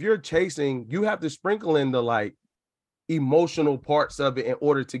you're chasing, you have to sprinkle in the like emotional parts of it in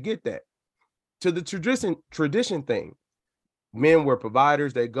order to get that. To the tradition thing. Men were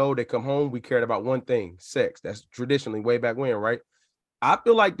providers, they come home, we cared about one thing, sex. That's traditionally way back when, right? I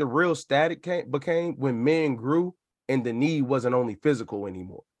feel like the real static became when men grew and the need wasn't only physical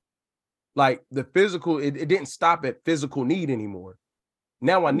anymore. Like the physical, it didn't stop at physical need anymore.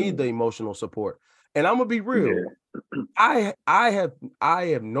 Now I need the emotional support. And I'm gonna be real. Yeah. I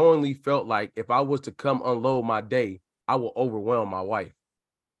have knowingly felt like if I was to come unload my day, I will overwhelm my wife.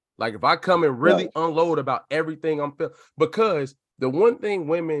 Like if I come and really unload about everything I'm feeling, because the one thing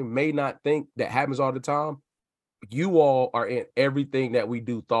women may not think that happens all the time, you all are in everything that we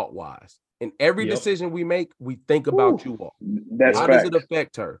do thought-wise. In every decision we make, we think about you all. That's how does it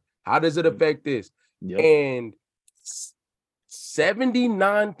affect her? How does it affect this? And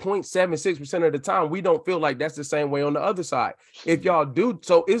 79.76% of the time, we don't feel like that's the same way on the other side. If y'all do,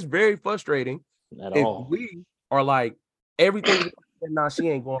 so it's very frustrating if we are like everything. Nah, she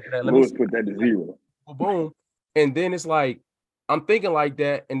ain't going for that. Let me put that to zero. Boom. And then it's like, I'm thinking like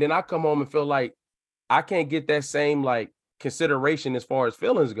that. And then I come home and feel like I can't get that same like consideration as far as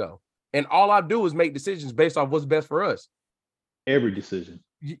feelings go. And all I do is make decisions based off what's best for us. Every decision.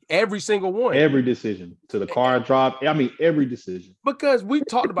 Every single one. Every decision. To the car drop. I mean, every decision. Because we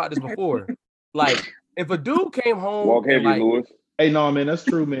talked about this before. Like, if a dude came home. Walk heavy, like, Lewis. Hey, no, man, that's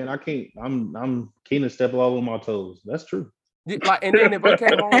true, man. I can't. I'm keen to step all over my toes. That's true. Like, and then if I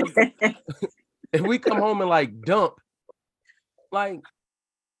came home, if we come home and like dump, like,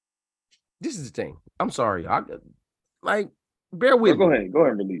 this is the thing. I'm sorry. Like, bear with me. Go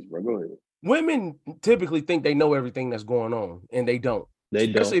ahead and release, bro. Go ahead. Women typically think they know everything that's going on, and they don't.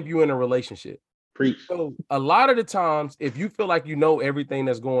 Especially if you're in a relationship. Preach. So a lot of the times, if you feel like you know everything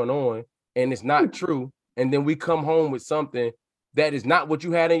that's going on and it's not true, and then we come home with something that is not what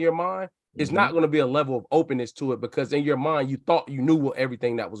you had in your mind, it's not going to be a level of openness to it because in your mind, you thought you knew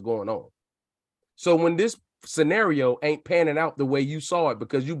everything that was going on. So when this scenario ain't panning out the way you saw it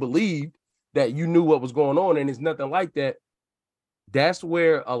because you believed that you knew what was going on and it's nothing like that, that's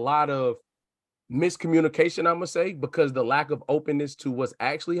where a lot of miscommunication, I'm gonna say, because the lack of openness to what's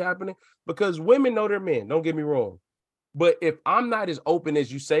actually happening, because women know their men, don't get me wrong. But if I'm not as open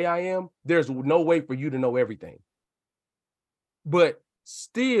as you say I am, there's no way for you to know everything. But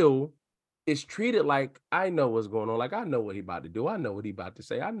still, it's treated like I know what's going on. Like I know what he about to do. I know what he about to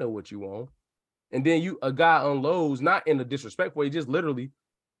say. I know what you want. And then a guy unloads, not in a disrespectful way, just literally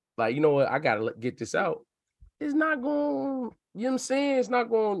like, you know what, I gotta get this out. It's not going, you know what I'm saying? It's not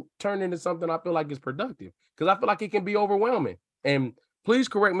going to turn into something I feel like is productive because I feel like it can be overwhelming. And please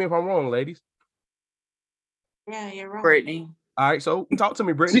correct me if I'm wrong, ladies. Yeah, you're wrong. Brittany. All right, so talk to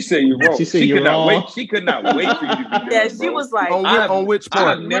me, Brittany. She said you're wrong. She said you're wrong. She could not wait for you to be done. Yeah, she bro. was like, on which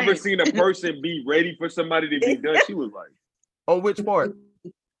part? I've never seen a person be ready for somebody to be done. She was like, On which part?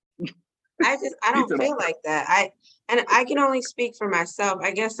 I don't feel like that. I can only speak for myself.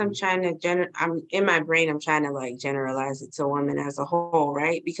 I guess I'm trying to I'm in my brain, I'm trying to like generalize it to women as a whole,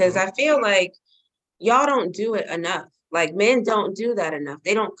 right? Because I feel like y'all don't do it enough. Like men don't do that enough.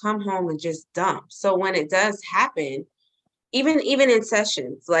 They don't come home and just dump. So when it does happen, even in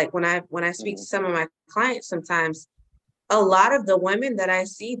sessions, like when I speak to some of my clients, sometimes a lot of the women that I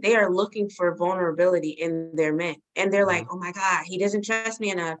see, they are looking for vulnerability in their men. And they're like, oh my God, he doesn't trust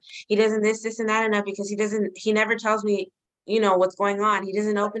me enough. He doesn't this and that enough because he never tells me, what's going on. He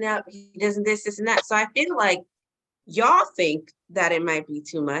doesn't open up. He doesn't this and that. So I feel like y'all think that it might be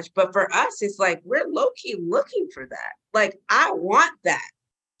too much, but for us, it's like, we're low key looking for that. Like, I want that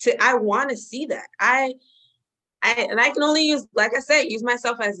I want to see that. And I can only use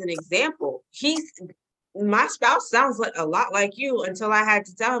myself as an example. My spouse sounds like a lot like you until I had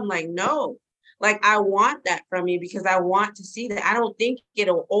to tell him, like, no, like, I want that from you because I want to see that. I don't think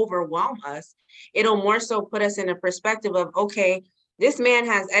it'll overwhelm us. It'll more so put us in a perspective of, okay, this man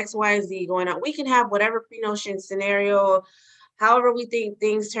has X, Y, Z going on. We can have whatever pre-notion scenario, however we think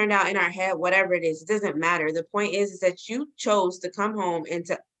things turned out in our head, whatever it is, it doesn't matter. The point is that you chose to come home and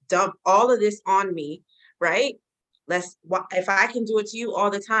to dump all of this on me, right? If I can do it to you all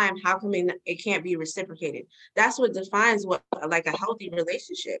the time, how come it can't be reciprocated? That's what defines what like a healthy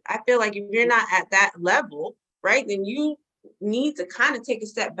relationship. I feel like if you're not at that level, right, then you need to kind of take a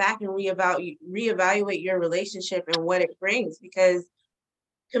step back and reevaluate your relationship and what it brings, because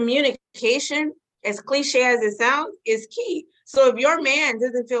communication, as cliche as it sounds, is key. So if your man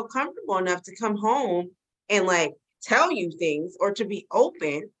doesn't feel comfortable enough to come home and like tell you things or to be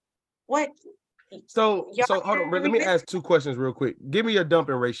open, what? So hold on, let me ask 2 questions real quick. Give me your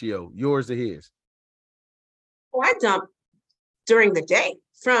dumping ratio, yours to his. Oh, I dump during the day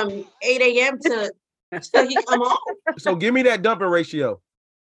from 8 a.m. to till he come home. So give me that dumping ratio.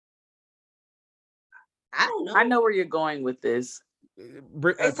 I don't know. I know where you're going with this.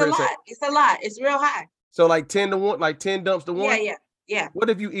 It's a lot. It's a lot. It's real high. So like 10 to 1, like 10 dumps to 1? Yeah. What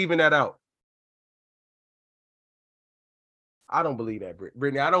if you even that out? I don't believe that,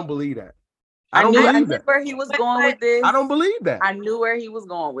 Brittany. I don't believe that. I knew where he was going with this. I don't believe that. I knew where he was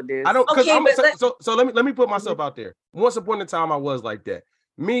going with this. I don't. So let me put myself out there. Once upon a time, I was like that.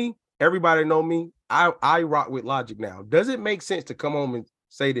 Me, everybody know me. I rock with logic now. Does it make sense to come home and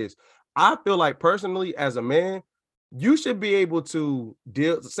say this? I feel like personally, as a man, you should be able to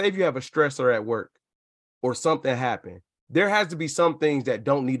deal. Say if you have a stressor at work or something happened, there has to be some things that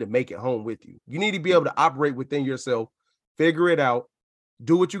don't need to make it home with you. You need to be able to operate within yourself, figure it out.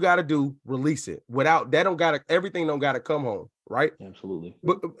 Do what you got to do, release it. Without that, everything don't got to come home, right? Absolutely.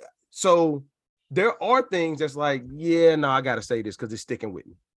 But so there are things that's like, I got to say this because it's sticking with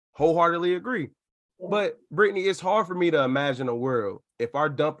me. Wholeheartedly agree. Yeah. But Brittany, it's hard for me to imagine a world if our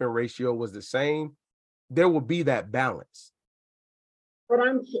dumping ratio was the same, there would be that balance.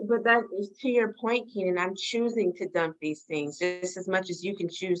 But that is to your point, Keenan. I'm choosing to dump these things just as much as you can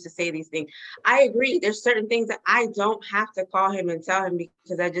choose to say these things. I agree. There's certain things that I don't have to call him and tell him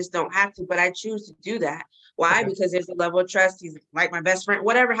because I just don't have to, but I choose to do that. Why? Okay. Because there's a level of trust. He's like my best friend,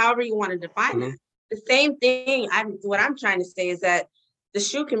 whatever, however you want to define that. The same thing. What I'm trying to say is that the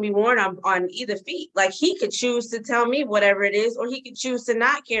shoe can be worn on either feet. Like he could choose to tell me whatever it is, or he could choose to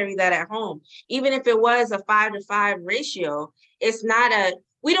not carry that at home. Even if it was a 5-to-5 ratio, it's not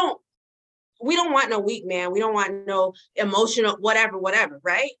we don't want no weak man. We don't want no emotional, whatever,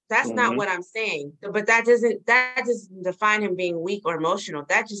 right? That's not what I'm saying. But that doesn't define him being weak or emotional.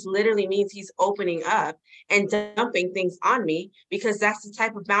 That just literally means he's opening up and dumping things on me because that's the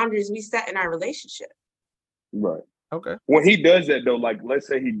type of boundaries we set in our relationship. Right. Okay. When he does that though, like let's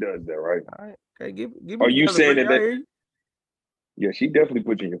say he does that, right? All right. Okay. Give Are you saying that? Yeah, she definitely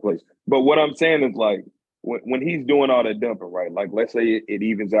put you in your place. But what I'm saying is like when he's doing all that dumping, right? Like let's say it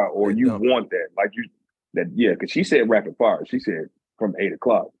evens out, or you want that, like because she said rapid fire. She said from 8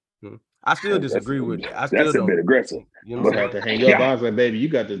 o'clock. I still disagree with that. That's a bit aggressive. You know, I had to hang up. I was like, baby, you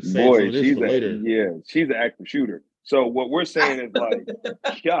got to say some of this for later. Yeah, she's an active shooter. So what we're saying is like,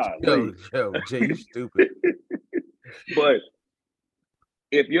 God, yo, Jay, you stupid. But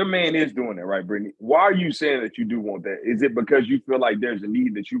if your man is doing that, right, Brittany, why are you saying that you do want that? Is it because you feel like there's a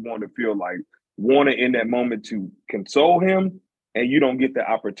need that you want to feel like wanted in that moment to console him and you don't get the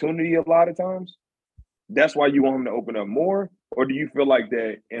opportunity a lot of times? That's why you want him to open up more? Or do you feel like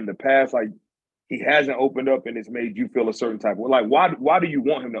that in the past, like he hasn't opened up and it's made you feel a certain type of way? Like, why do you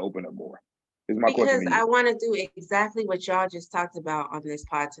want him to open up more? Is my question. Because I want to do exactly what y'all just talked about on this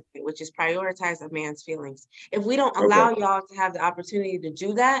pod today, which is prioritize a man's feelings. If we don't allow y'all to have the opportunity to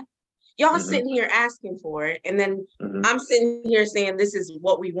do that, Y'all sitting here asking for it, and then I'm sitting here saying this is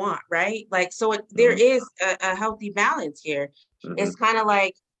what we want, right? Like, so there is a healthy balance here. It's kind of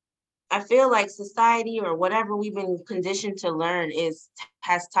like, I feel like society or whatever we've been conditioned to learn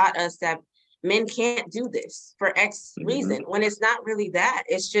has taught us that men can't do this for X reason, when it's not really that.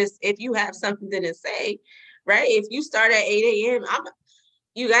 It's just, if you have something to say, right? If you start at 8 a.m.,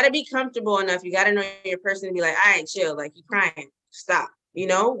 you got to be comfortable enough. You got to know your person to be like, all right, chill, like, you crying, stop,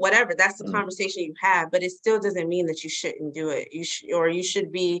 whatever. That's the conversation you have, but it still doesn't mean that you shouldn't do it. You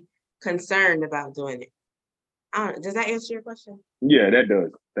should be concerned about doing it. I don't know. Does that answer your question? Yeah, that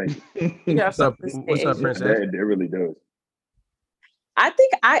does. Thank you. What's up, Princess? That really does. I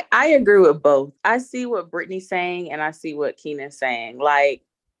think I agree with both. I see what Brittany's saying and I see what Keenan's saying. Like,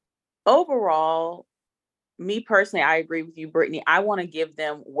 overall, me personally, I agree with you, Brittany. I want to give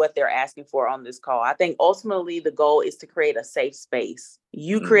them what they're asking for on this call. I think ultimately the goal is to create a safe space.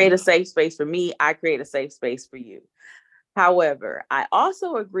 You create a safe space for me. I create a safe space for you. However, I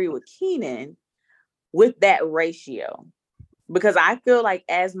also agree with Keenan with that ratio, because I feel like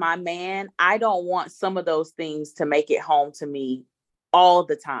as my man, I don't want some of those things to make it home to me all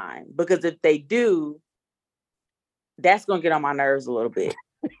the time, because if they do, that's going to get on my nerves a little bit.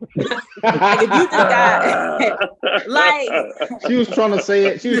 Like, if you just got like, she was trying to say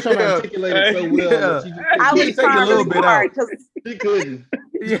it, she was trying to articulate it so well. I was take a little bit out. She couldn't.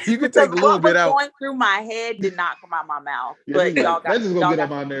 Yeah, you can take a little bit out. What was going through my head did not come out my mouth. Yeah, but that's just gonna get on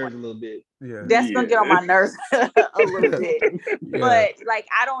my nerves a little bit. Yeah, that's gonna get on my nerves a little bit. Yeah. But like,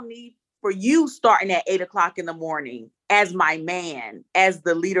 I don't need for you starting at 8 o'clock in the morning as my man, as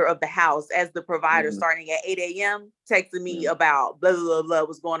the leader of the house, as the provider, starting at 8 a.m. texting me about blah, blah, blah, blah,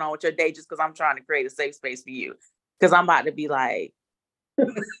 what's going on with your day, just because I'm trying to create a safe space for you. Because I'm about to be like.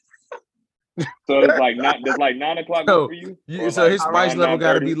 So it's like 9 o'clock for you? So his spice level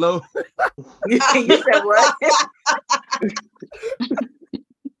got to be low. You said what?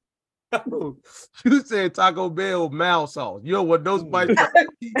 You said Taco Bell mild sauce. You don't want those spice.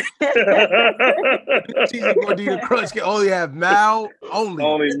 Cheesy gordita crunch can only have mild only.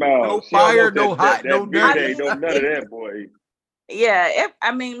 Only mild. No fire, no hot, no dirty. No none of that, boy. Yeah,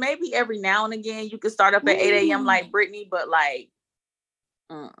 maybe every now and again you could start up at 8 a.m. like Brittany, but like,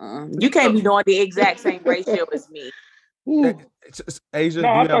 you can't be doing the exact same ratio as me. Asia, no,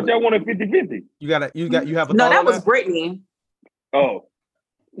 I thought y'all wanted 50-50. You have a no, that was Brittany. Oh.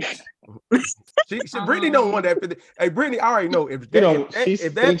 Brittany don't want that 50. Hey, Brittany, I already know if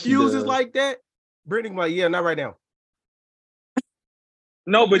that fuse is like that, Brittany like, yeah, not right now.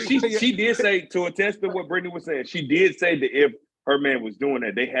 No, but she did say, to attest to what Brittany was saying, she did say that if her man was doing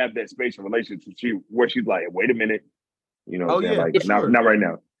that, they have that spatial relationship where she's like, wait a minute. Like, sure. not right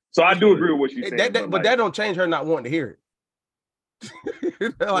now. So I do agree with what she's saying. But that don't change her not wanting to hear it.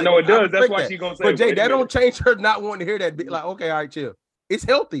 Like, no, it does. That's why she's gonna say. But Jay, that don't change her not wanting to hear that. Like, okay, all right, chill. It's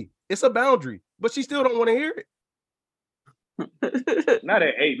healthy. It's a boundary, but she still don't want to hear it. Not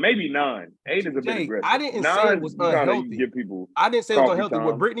at 8, maybe 9. 8 is a bit aggressive. I didn't say it was unhealthy. Give people I didn't say it was unhealthy.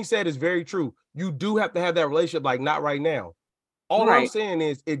 What Brittany said is very true. You do have to have that relationship, like not right now. All I'm saying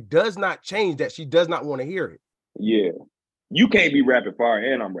is it does not change that she does not want to hear it. Yeah. You can't be rapid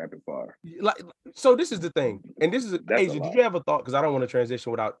fire and I'm rapid fire. Like, so this is the thing. And this is Asia, did you have a thought? Because I don't want to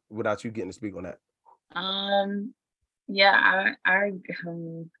transition without you getting to speak on that. Yeah,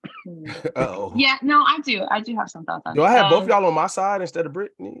 Uh-oh. Yeah, no, I do have some thoughts on it. Do I have both y'all on my side instead of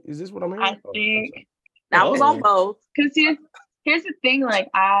Brittany? Is this what I'm hearing? I think that was on both. Because here's the thing, like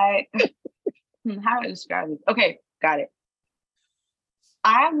how do I describe this? Okay, got it.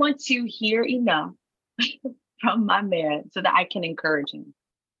 I want to hear enough from my man so that I can encourage him.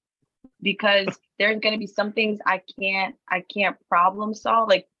 Because there's gonna be some things I can't problem solve.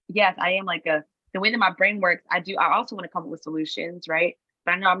 Like, yes, I am like the way that my brain works, I also want to come up with solutions, right?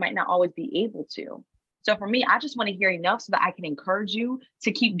 But I know I might not always be able to. So for me, I just want to hear enough so that I can encourage you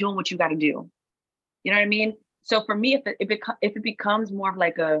to keep doing what you got to do. You know what I mean? So for me, if it becomes more of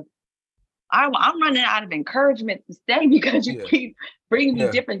like I'm running out of encouragement to stay because you keep bringing me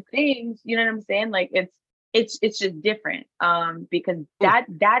different things. You know what I'm saying? Like it's just different. Because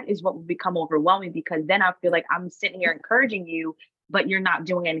that is what will become overwhelming, because then I feel like I'm sitting here encouraging you, but you're not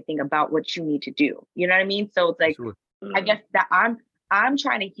doing anything about what you need to do. You know what I mean? So it's like, I guess that I'm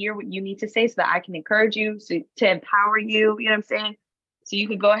trying to hear what you need to say so that I can encourage you, to empower you, you know what I'm saying? So you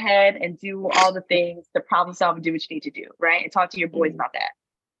can go ahead and do all the things, the problem solve and do what you need to do, right? And talk to your boys about that.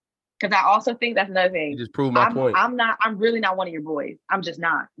 Because I also think that's another thing. You just proved my point. I'm really not one of your boys. I'm just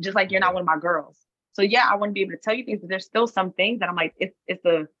not. Just like you're not one of my girls. So yeah, I want to be able to tell you things, but there's still some things that I'm like,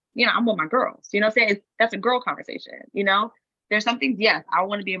 I'm with my girls. You know what I'm saying? That's a girl conversation, you know? there's some things, yes, I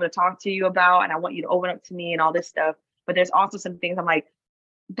want to be able to talk to you about, and I want you to open up to me and all this stuff. But there's also some things I'm like,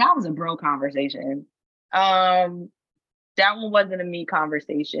 that was a bro conversation. That one wasn't a me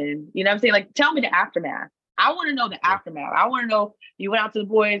conversation. You know what I'm saying? Like, tell me the aftermath. I want to know the aftermath. I want to know you went out to the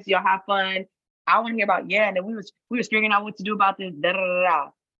boys, y'all have fun. I want to hear about, and then we was figuring out what to do about this. Da, da, da,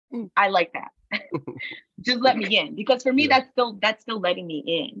 da. I like that. Just let me in, because for me, that's still letting me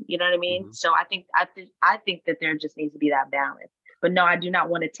in. You know what I mean? Mm-hmm. So I think that there just needs to be that balance. But no, I do not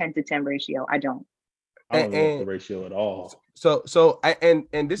want a 10-to-10 ratio. I don't. I don't want the ratio at all. So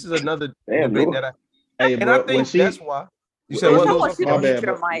and this is another debate that I think that's why you said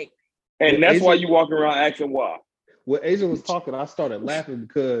and that's why you walk around asking why. When Asia was talking, I started laughing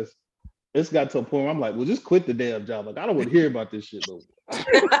because it's got to a point where I'm like, well, just quit the damn job. Like, I don't want to hear about this shit no more.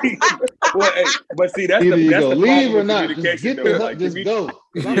 Well, hey, but see, that's either the you that's go the leave or not. Just get the like, just go.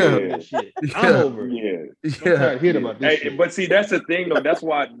 I'm over this shit. I'm over it. Yeah. I'm tired of hearing about this shit. But see, that's the thing though. That's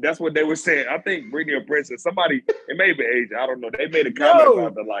what they were saying. I think Brittany or Princess, somebody, it may be Asia, I don't know. They made a comment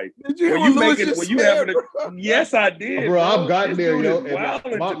about the like yes, I did. Bro, I've gotten there, yo.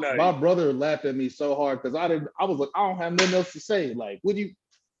 And my brother laughed at me so hard because I was like, I don't have nothing else to say. Like, would you?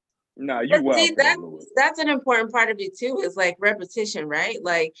 Nah, you wild. See, that's an important part of it too, is like repetition, right?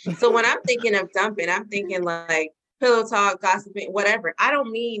 Like, so when I'm thinking of dumping, I'm thinking like pillow talk, gossiping, whatever. I don't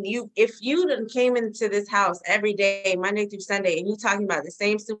mean you, if you done came into this house every day, Monday through Sunday, and you talking about the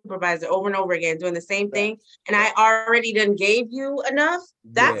same supervisor over and over again, doing the same thing, and I already done gave you enough,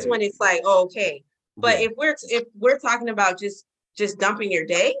 that's when it's like, oh, okay. But if we're talking about just dumping your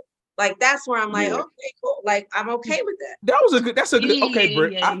day, like that's where I'm like, okay, cool. Like I'm okay with that. That's a good. Okay,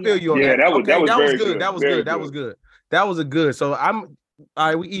 Britt, I feel you on that. That was good. That was a good. So I'm all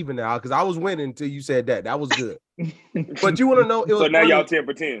right. We even now because I was winning until you said that. That was good. But you want to know? It was so now funny. Y'all 10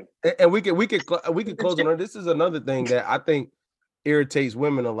 for 10, and we could close on. This is another thing that I think irritates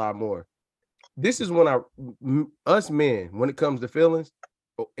women a lot more. This is when us men, when it comes to feelings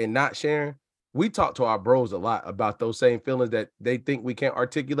and not sharing. We talk to our bros a lot about those same feelings that they think we can't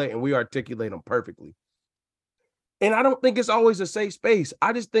articulate, and we articulate them perfectly. And I don't think it's always a safe space.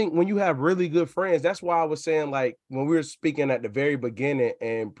 I just think when you have really good friends, that's why I was saying, like, when we were speaking at the very beginning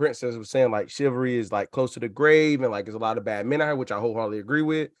and Princess was saying, like, chivalry is, like, close to the grave and, like, there's a lot of bad men out here, which I wholeheartedly agree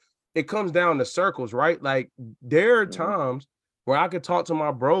with. It comes down to circles, right? Like, there are times where I could talk to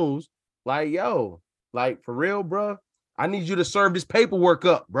my bros, like, yo, like, for real, bro, I need you to serve this paperwork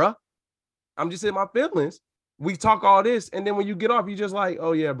up, bro. I'm just in my feelings. We talk all this, and then when you get off, you just like,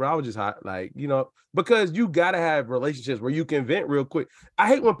 oh yeah, bro, I was just hot, like, you know, because you gotta have relationships where you can vent real quick. I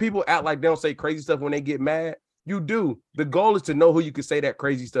hate when people act like they don't say crazy stuff when they get mad. You do. The goal is to know who you can say that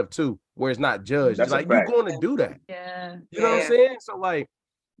crazy stuff to, where it's not judged. It's like you're going to do that. Yeah. You know what I'm saying? So like,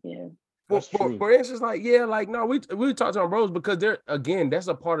 for instance, like, yeah, like no, we talk to our bros because they're that's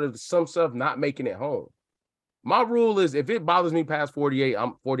a part of some stuff not making it home. My rule is if it bothers me past 48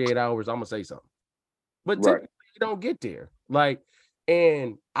 hours, I'm gonna say something. But typically you don't get there. Like,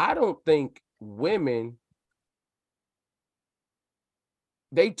 and I don't think women,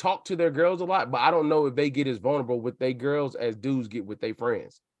 they talk to their girls a lot, but I don't know if they get as vulnerable with their girls as dudes get with their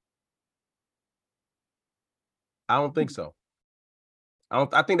friends. I don't think so.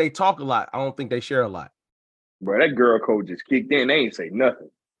 I think they talk a lot. I don't think they share a lot. Bro, that girl code just kicked in. They ain't say nothing.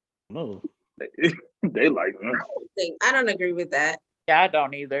 No. They like, I don't agree with that. Yeah, I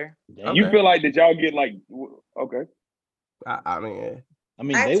don't either. Okay. You feel like that y'all get like, okay. I mean,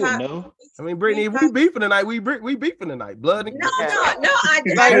 they would know. I mean, Brittany, if we beefing tonight, we beefing tonight. Blood. No. I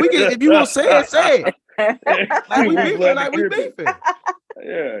like we can, if you want to say it. Like we beefing tonight, we beefing.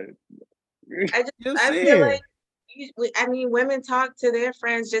 Yeah. I feel like. I mean, women talk to their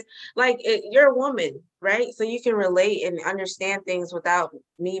friends just like you're a woman, right? So you can relate and understand things without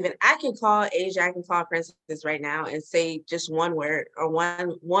me even. I can call Asia, I can call Princess right now and say just one word or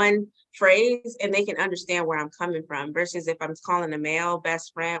one phrase, and they can understand where I'm coming from. Versus if I'm calling a male,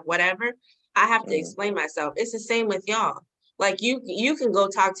 best friend, whatever, I have to explain myself. It's the same with y'all. Like you can go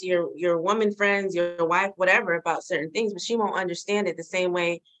talk to your woman friends, your wife, whatever about certain things, but she won't understand it the same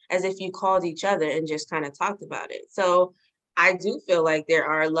way as if you called each other and just kind of talked about it. So I do feel like there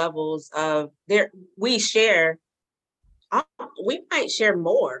are levels of we might share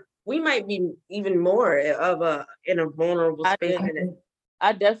more. We might be even more of in a vulnerable space.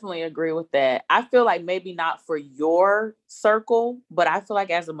 I definitely agree with that. I feel like maybe not for your circle, but I feel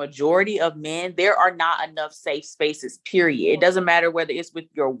like as a majority of men, there are not enough safe spaces, period. It doesn't matter whether it's with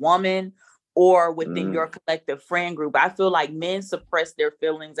your woman or within your collective friend group. I feel like men suppress their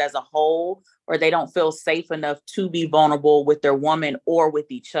feelings as a whole, or they don't feel safe enough to be vulnerable with their woman or with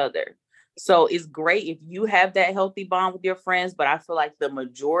each other. So it's great if you have that healthy bond with your friends, but I feel like the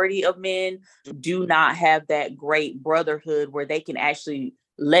majority of men do not have that great brotherhood where they can actually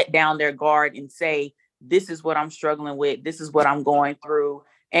let down their guard and say, this is what I'm struggling with, this is what I'm going through,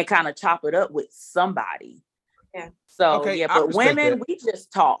 and kind of chop it up with somebody. Yeah. So Okay, yeah, I but respect women, that. we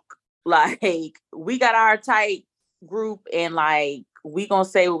just talk. Like, we got our tight group, and like, we gonna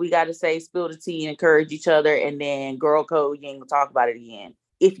say what we gotta say, spill the tea, and encourage each other, and then girl code, you ain't gonna talk about it again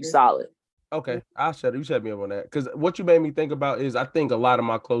if you solid. Okay, you shut me up on that. Because what you made me think about is I think a lot of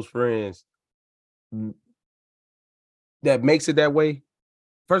my close friends that makes it that way.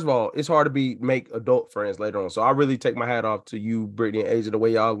 First of all, it's hard to make adult friends later on. So I really take my hat off to you, Brittany and Asia, the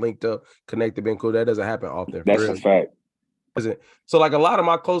way y'all linked up, connected, been cool. That doesn't happen often. That's a fact. So like a lot of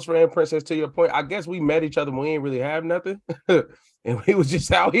my close friend, Princess, to your point, I guess we met each other when we ain't really have nothing. And we was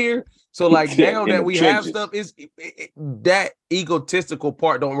just out here. So like now that we have stuff, that egotistical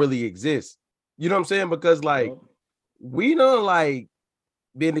part don't really exist. You know what I'm saying? Because like we done like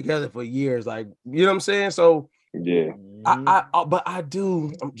been together for years. Like, you know what I'm saying? So yeah. But I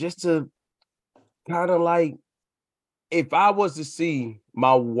do just to kind of like, if I was to see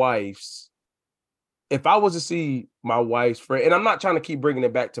my wife's friend, and I'm not trying to keep bringing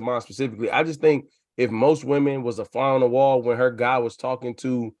it back to mine specifically. I just think if most women was a fly on the wall when her guy was talking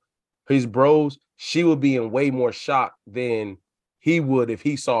to his bros, she would be in way more shock than he would if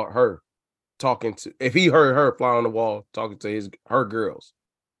he saw her if he heard her fly on the wall talking to her girls.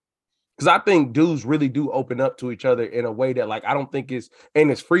 Because I think dudes really do open up to each other in a way that, like, I don't think it's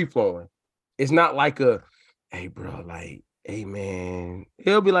free flowing. It's not like hey bro, like, hey man,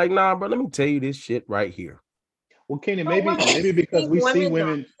 he'll be like, nah, bro, let me tell you this shit right here. Well, Kenny, maybe because we see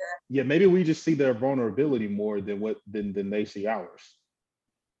women, maybe we just see their vulnerability more than they see ours.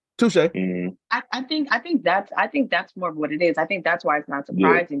 Touche. Mm-hmm. I think that's more of what it is. I think that's why it's not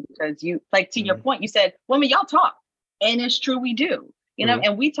surprising because you, like, to your point, you said, women, y'all talk, and it's true, we do, you know,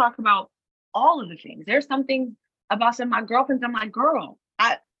 and we talk about all of the things. There's something about some of my girlfriends. I'm like, girl,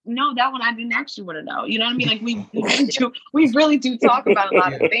 no, that one I didn't actually want to know. You know what I mean? Like we really do talk about a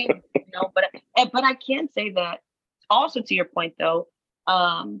lot of things, you know. But I can say that also, to your point though,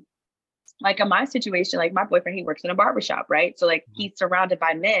 like in my situation, like my boyfriend, he works in a barbershop, right? So like he's surrounded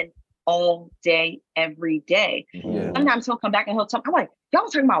by men all day, every day. Yeah. Sometimes he'll come back and he'll talk. I'm like, y'all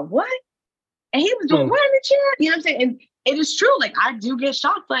was talking about what? And he was doing what in the chair? You know what I'm saying? And it is true. Like I do get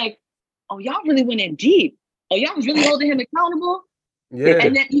shocked. Like, oh, y'all really went in deep. Oh, y'all was really holding him accountable. Yeah.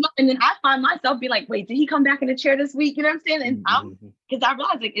 And then, and then I find myself be like, wait, did he come back in the chair this week? You know what I'm saying? And because I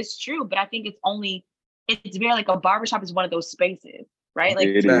realize like it's true, but I think it's very like a barbershop is one of those spaces, right? Like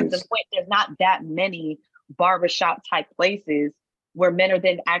to the point, there's not that many barbershop type places where men are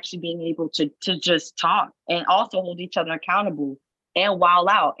then actually being able to just talk and also hold each other accountable and wild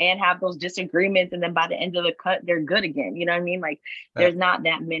out and have those disagreements. And then by the end of the cut, they're good again. You know what I mean? Like there's not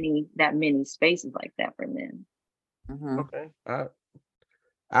that many spaces like that for men. Mm-hmm. Okay.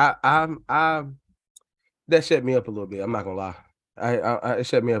 I that shut me up a little bit. I'm not gonna lie. It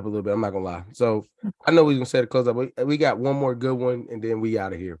shut me up a little bit. I'm not gonna lie. So I know we gonna say the close up. We got one more good one, and then we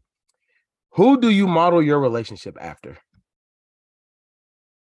out of here. Who do you model your relationship after?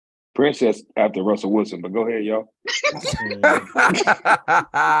 Princess after Russell Wilson, but go ahead, y'all.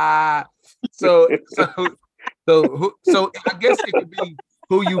 So I guess it could be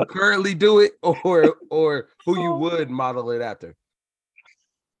who you currently do it, or who you would model it after.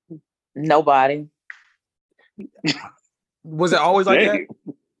 Nobody. Was it always like that?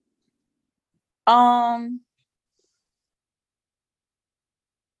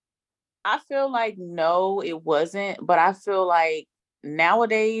 I feel like no, it wasn't, but I feel like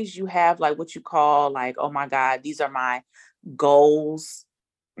nowadays you have like what you call like, oh my God, these are my goals,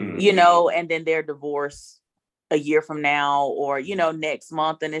 you know, and then they're divorced a year from now or, you know, next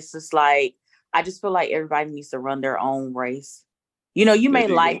month. And it's just like, I just feel like everybody needs to run their own race. You know, you may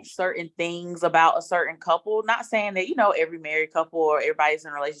like certain things about a certain couple, not saying that, you know, every married couple or everybody's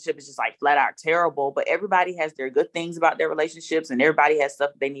in a relationship is just like flat out terrible, but everybody has their good things about their relationships and everybody has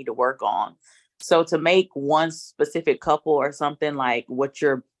stuff they need to work on. So to make one specific couple or something like what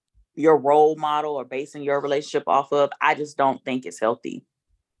your role model or basing your relationship off of, I just don't think it's healthy.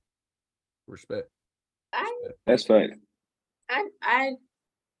 Respect. That's fine.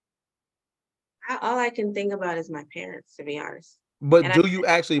 All I can think about is my parents, to be honest. But do you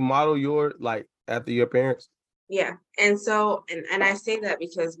actually model your like after your parents? Yeah. And so, and I say that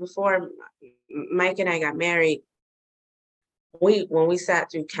because before Mike and I got married, when we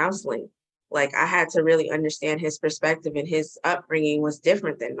sat through counseling, like I had to really understand his perspective, and his upbringing was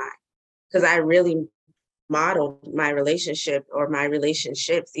different than mine. Because I really modeled my relationship or my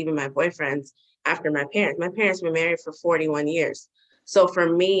relationships, even my boyfriends, after my parents. My parents were married for 41 years. So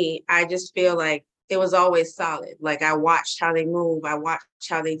for me, I just feel like it was always solid. Like I watched how they move, I watched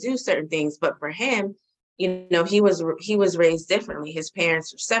how they do certain things. But for him, you know, he was raised differently. His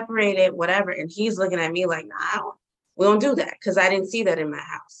parents were separated, whatever. And he's looking at me like, nah, we don't do that, because I didn't see that in my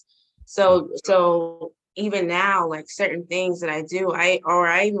house. So even now, like certain things that I do, I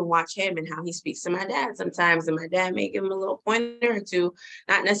even watch him and how he speaks to my dad sometimes, and my dad may give him a little pointer or two,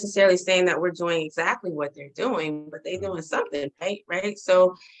 not necessarily saying that we're doing exactly what they're doing, but they're doing something, right?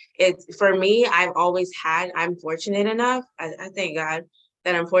 So it's, for me, I'm fortunate enough, I thank God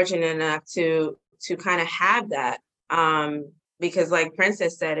that I'm fortunate enough to kind of have that, because like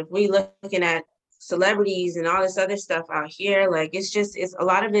Princess said, if we looking at celebrities and all this other stuff out here, like it's a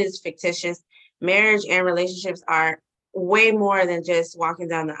lot of it is fictitious. Marriage and relationships are way more than just walking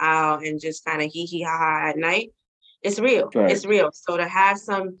down the aisle and just kind of hee hee ha ha at night. It's real. Right. It's real. So to have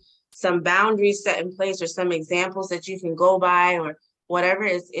some boundaries set in place, or some examples that you can go by, or whatever,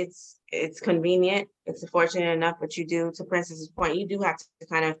 it's convenient. It's fortunate enough, but you do, to Princess's point, you do have to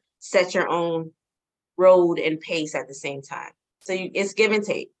kind of set your own road and pace at the same time. So it's give and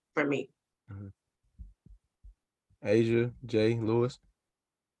take for me. Mm-hmm. Asia, Jay, Lewis.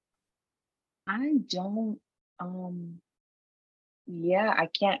 I don't, I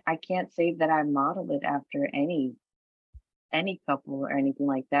can't say that I modeled it after any couple or anything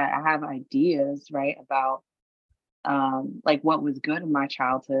like that. I have ideas, right, about like what was good in my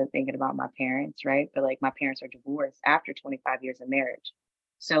childhood, thinking about my parents, right? But like my parents are divorced after 25 years of marriage.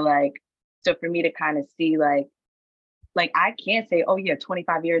 So for me to kind of see like I can't say, oh yeah,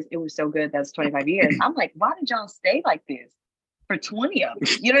 25 years, it was so good, that's 25 years. I'm like, why did y'all stay like this for 20 of them?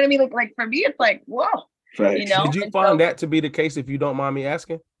 You know what I mean? Like for me, it's like, whoa. Right. You know? Did you find that to be the case, if you don't mind me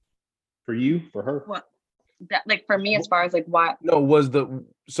asking? For you, for her? What? That, like for me, as far as like why? No,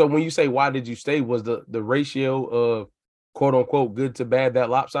 so when you say why did you stay, was the ratio of quote unquote good to bad that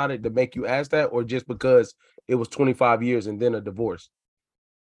lopsided to make you ask that, or just because it was 25 years and then a divorce?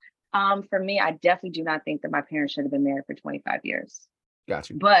 For me, I definitely do not think that my parents should have been married for 25 years. Got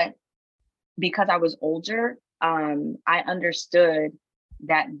you. But because I was older, I understood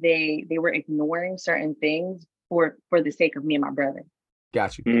that they were ignoring certain things for the sake of me and my brother.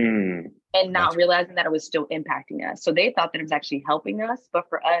 Got you. And not realizing that it was still impacting us. So they thought that it was actually helping us, but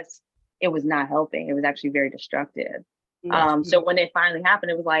for us, it was not helping. It was actually very destructive. So when it finally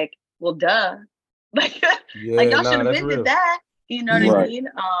happened, it was like, well, duh. Like, like y'all should have been did that. You know what I mean?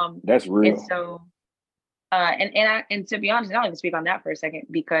 That's real. And so, and to be honest, I'll even speak on that for a second,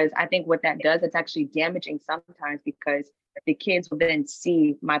 because I think what that does, it's actually damaging sometimes, because the kids will then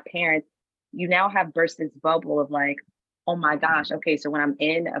see my parents. You now have burst this bubble of like, oh my gosh, okay, so when I'm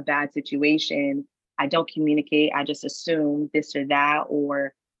in a bad situation, I don't communicate. I just assume this or that,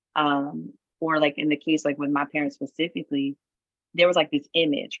 or like in the case, like with my parents specifically, there was like this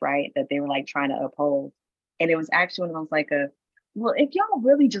image, right, that they were like trying to uphold. And it was actually when I was like well, if y'all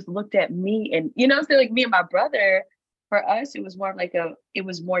really just looked at me and, you know, so like me and my brother, for us, it was more like it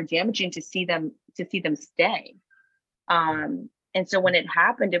was more damaging to see them stay. And so when it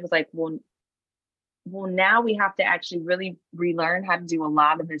happened, it was like, well, now we have to actually really relearn how to do a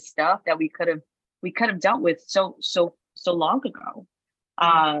lot of this stuff that we could have dealt with so long ago.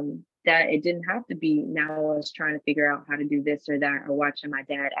 That it didn't have to be now I was trying to figure out how to do this or that, or watching my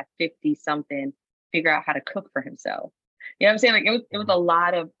dad at 50 something figure out how to cook for himself. You know what I'm saying? Like it was a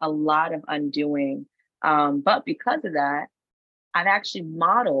lot of undoing. But because of that, I've actually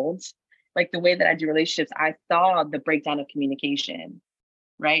modeled like the way that I do relationships. I saw the breakdown of communication,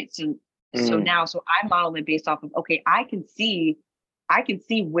 right? So I model it based off of, okay, I can see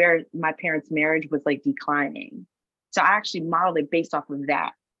where my parents' marriage was like declining. So I actually modeled it based off of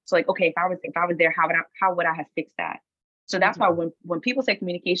that. So like, okay, if I was there, how would I have fixed that? So that's why when people say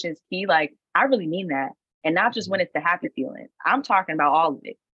communication is key, like I really mean that. And not just when it's the happy feeling. I'm talking about all of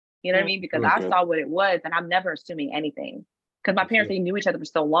it. You know what I mean? Because I saw what it was, and I'm never assuming anything. Because my parents, they knew each other for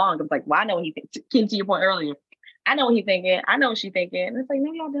so long. I was like, well, I know what he thinks. Kim, to your point earlier, I know what he's thinking. I know what she's thinking. And it's like,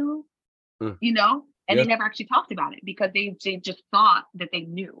 no, y'all don't. You know? And they never actually talked about it because they just thought that they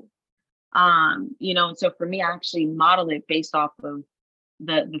knew. You know, and so for me, I actually model it based off of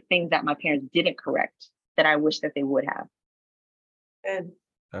the things that my parents didn't correct that I wish that they would have. Good.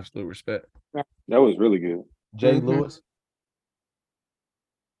 Absolute respect. That was really good. Jay Lewis.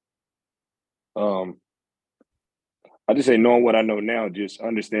 I just say knowing what I know now, just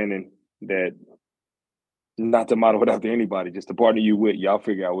understanding that not to model it after anybody, just the partner you with, y'all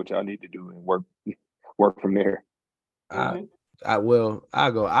figure out what y'all need to do and work from there. I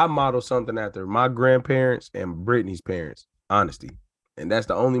model something after my grandparents and Brittany's parents, honesty. And that's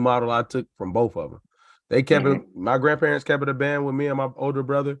the only model I took from both of them. They kept it, my grandparents kept it a band with me and my older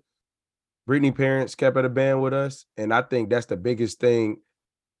brother. Brittany's parents kept it a band with us. And I think that's the biggest thing.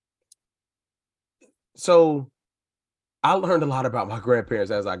 So I learned a lot about my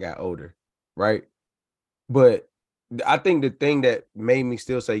grandparents as I got older, right? But I think the thing that made me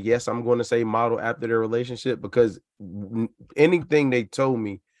still say, yes, I'm going to say model after their relationship, because anything they told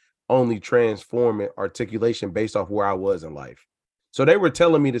me only transformed articulation based off where I was in life. So they were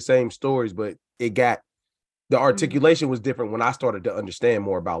telling me the same stories, but the articulation was different when I started to understand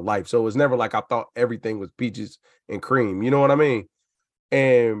more about life. So it was never like I thought everything was peaches and cream. You know what I mean?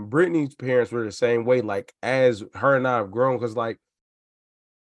 And Brittany's parents were the same way, like as her and I have grown, because like,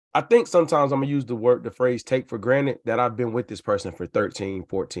 I think sometimes I'm gonna use the phrase take for granted that I've been with this person for 13,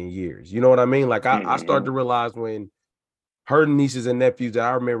 14 years. You know what I mean? Like I started to realize when her nieces and nephews that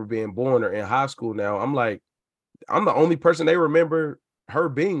I remember being born or in high school now, I'm like, I'm the only person they remember her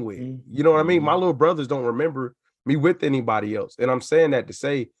being with. You know what I mean? My little brothers don't remember me with anybody else. And I'm saying that to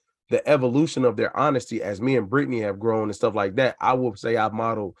say the evolution of their honesty as me and Brittany have grown and stuff like that, I will say I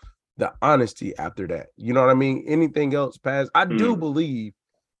model the honesty after that. You know what I mean? Anything else past, I do believe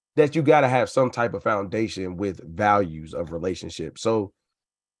that you got to have some type of foundation with values of relationship. So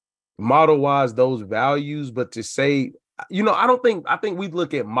model wise, those values, but to say, you know, I think we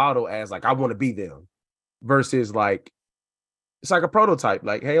look at model as like, I want to be them versus like, it's like a prototype.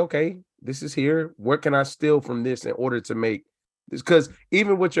 Like, hey, okay, this is here. What can I steal from this in order to make this? Because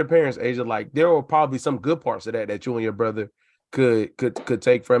even with your parents, Asia, like there were probably some good parts of that you and your brother could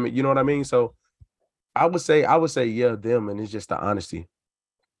take from it. You know what I mean? So I would say, yeah, them, and it's just the honesty.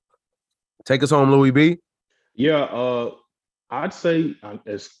 Take us home, Louis B. Yeah, I'd say,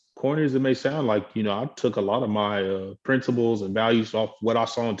 as corny as it may sound, like, you know, I took a lot of my principles and values off what I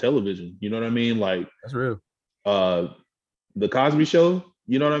saw on television. You know what I mean? Like, that's real. The Cosby Show.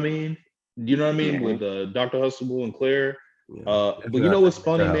 You know what I mean? You know what I mean? With Dr. Huxtable and Claire. But you know what's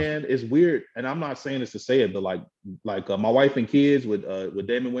funny, man? It's weird, and I'm not saying this to say it, but like My Wife and Kids with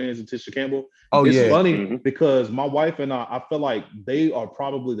Damon Wayans and Tisha Campbell. Oh, it's yeah. funny because my wife and I feel like they are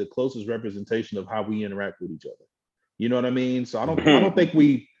probably the closest representation of how we interact with each other. You know what I mean? So I don't think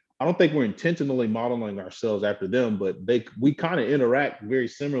we're intentionally modeling ourselves after them, but we kind of interact very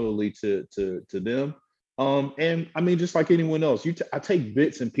similarly to them. And I mean, just like anyone else, I take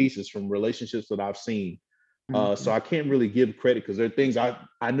bits and pieces from relationships that I've seen. So I can't really give credit because there are things I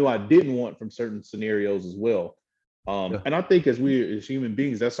knew I didn't want from certain scenarios as well. And I think as human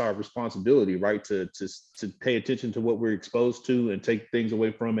beings, that's our responsibility, right? To pay attention to what we're exposed to and take things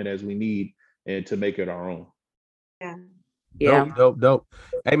away from it as we need and to make it our own. Yeah. Dope.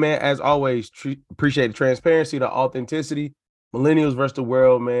 Hey, man, as always, appreciate the transparency, the authenticity. Millennials versus the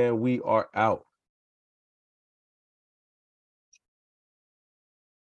world, man. We are out.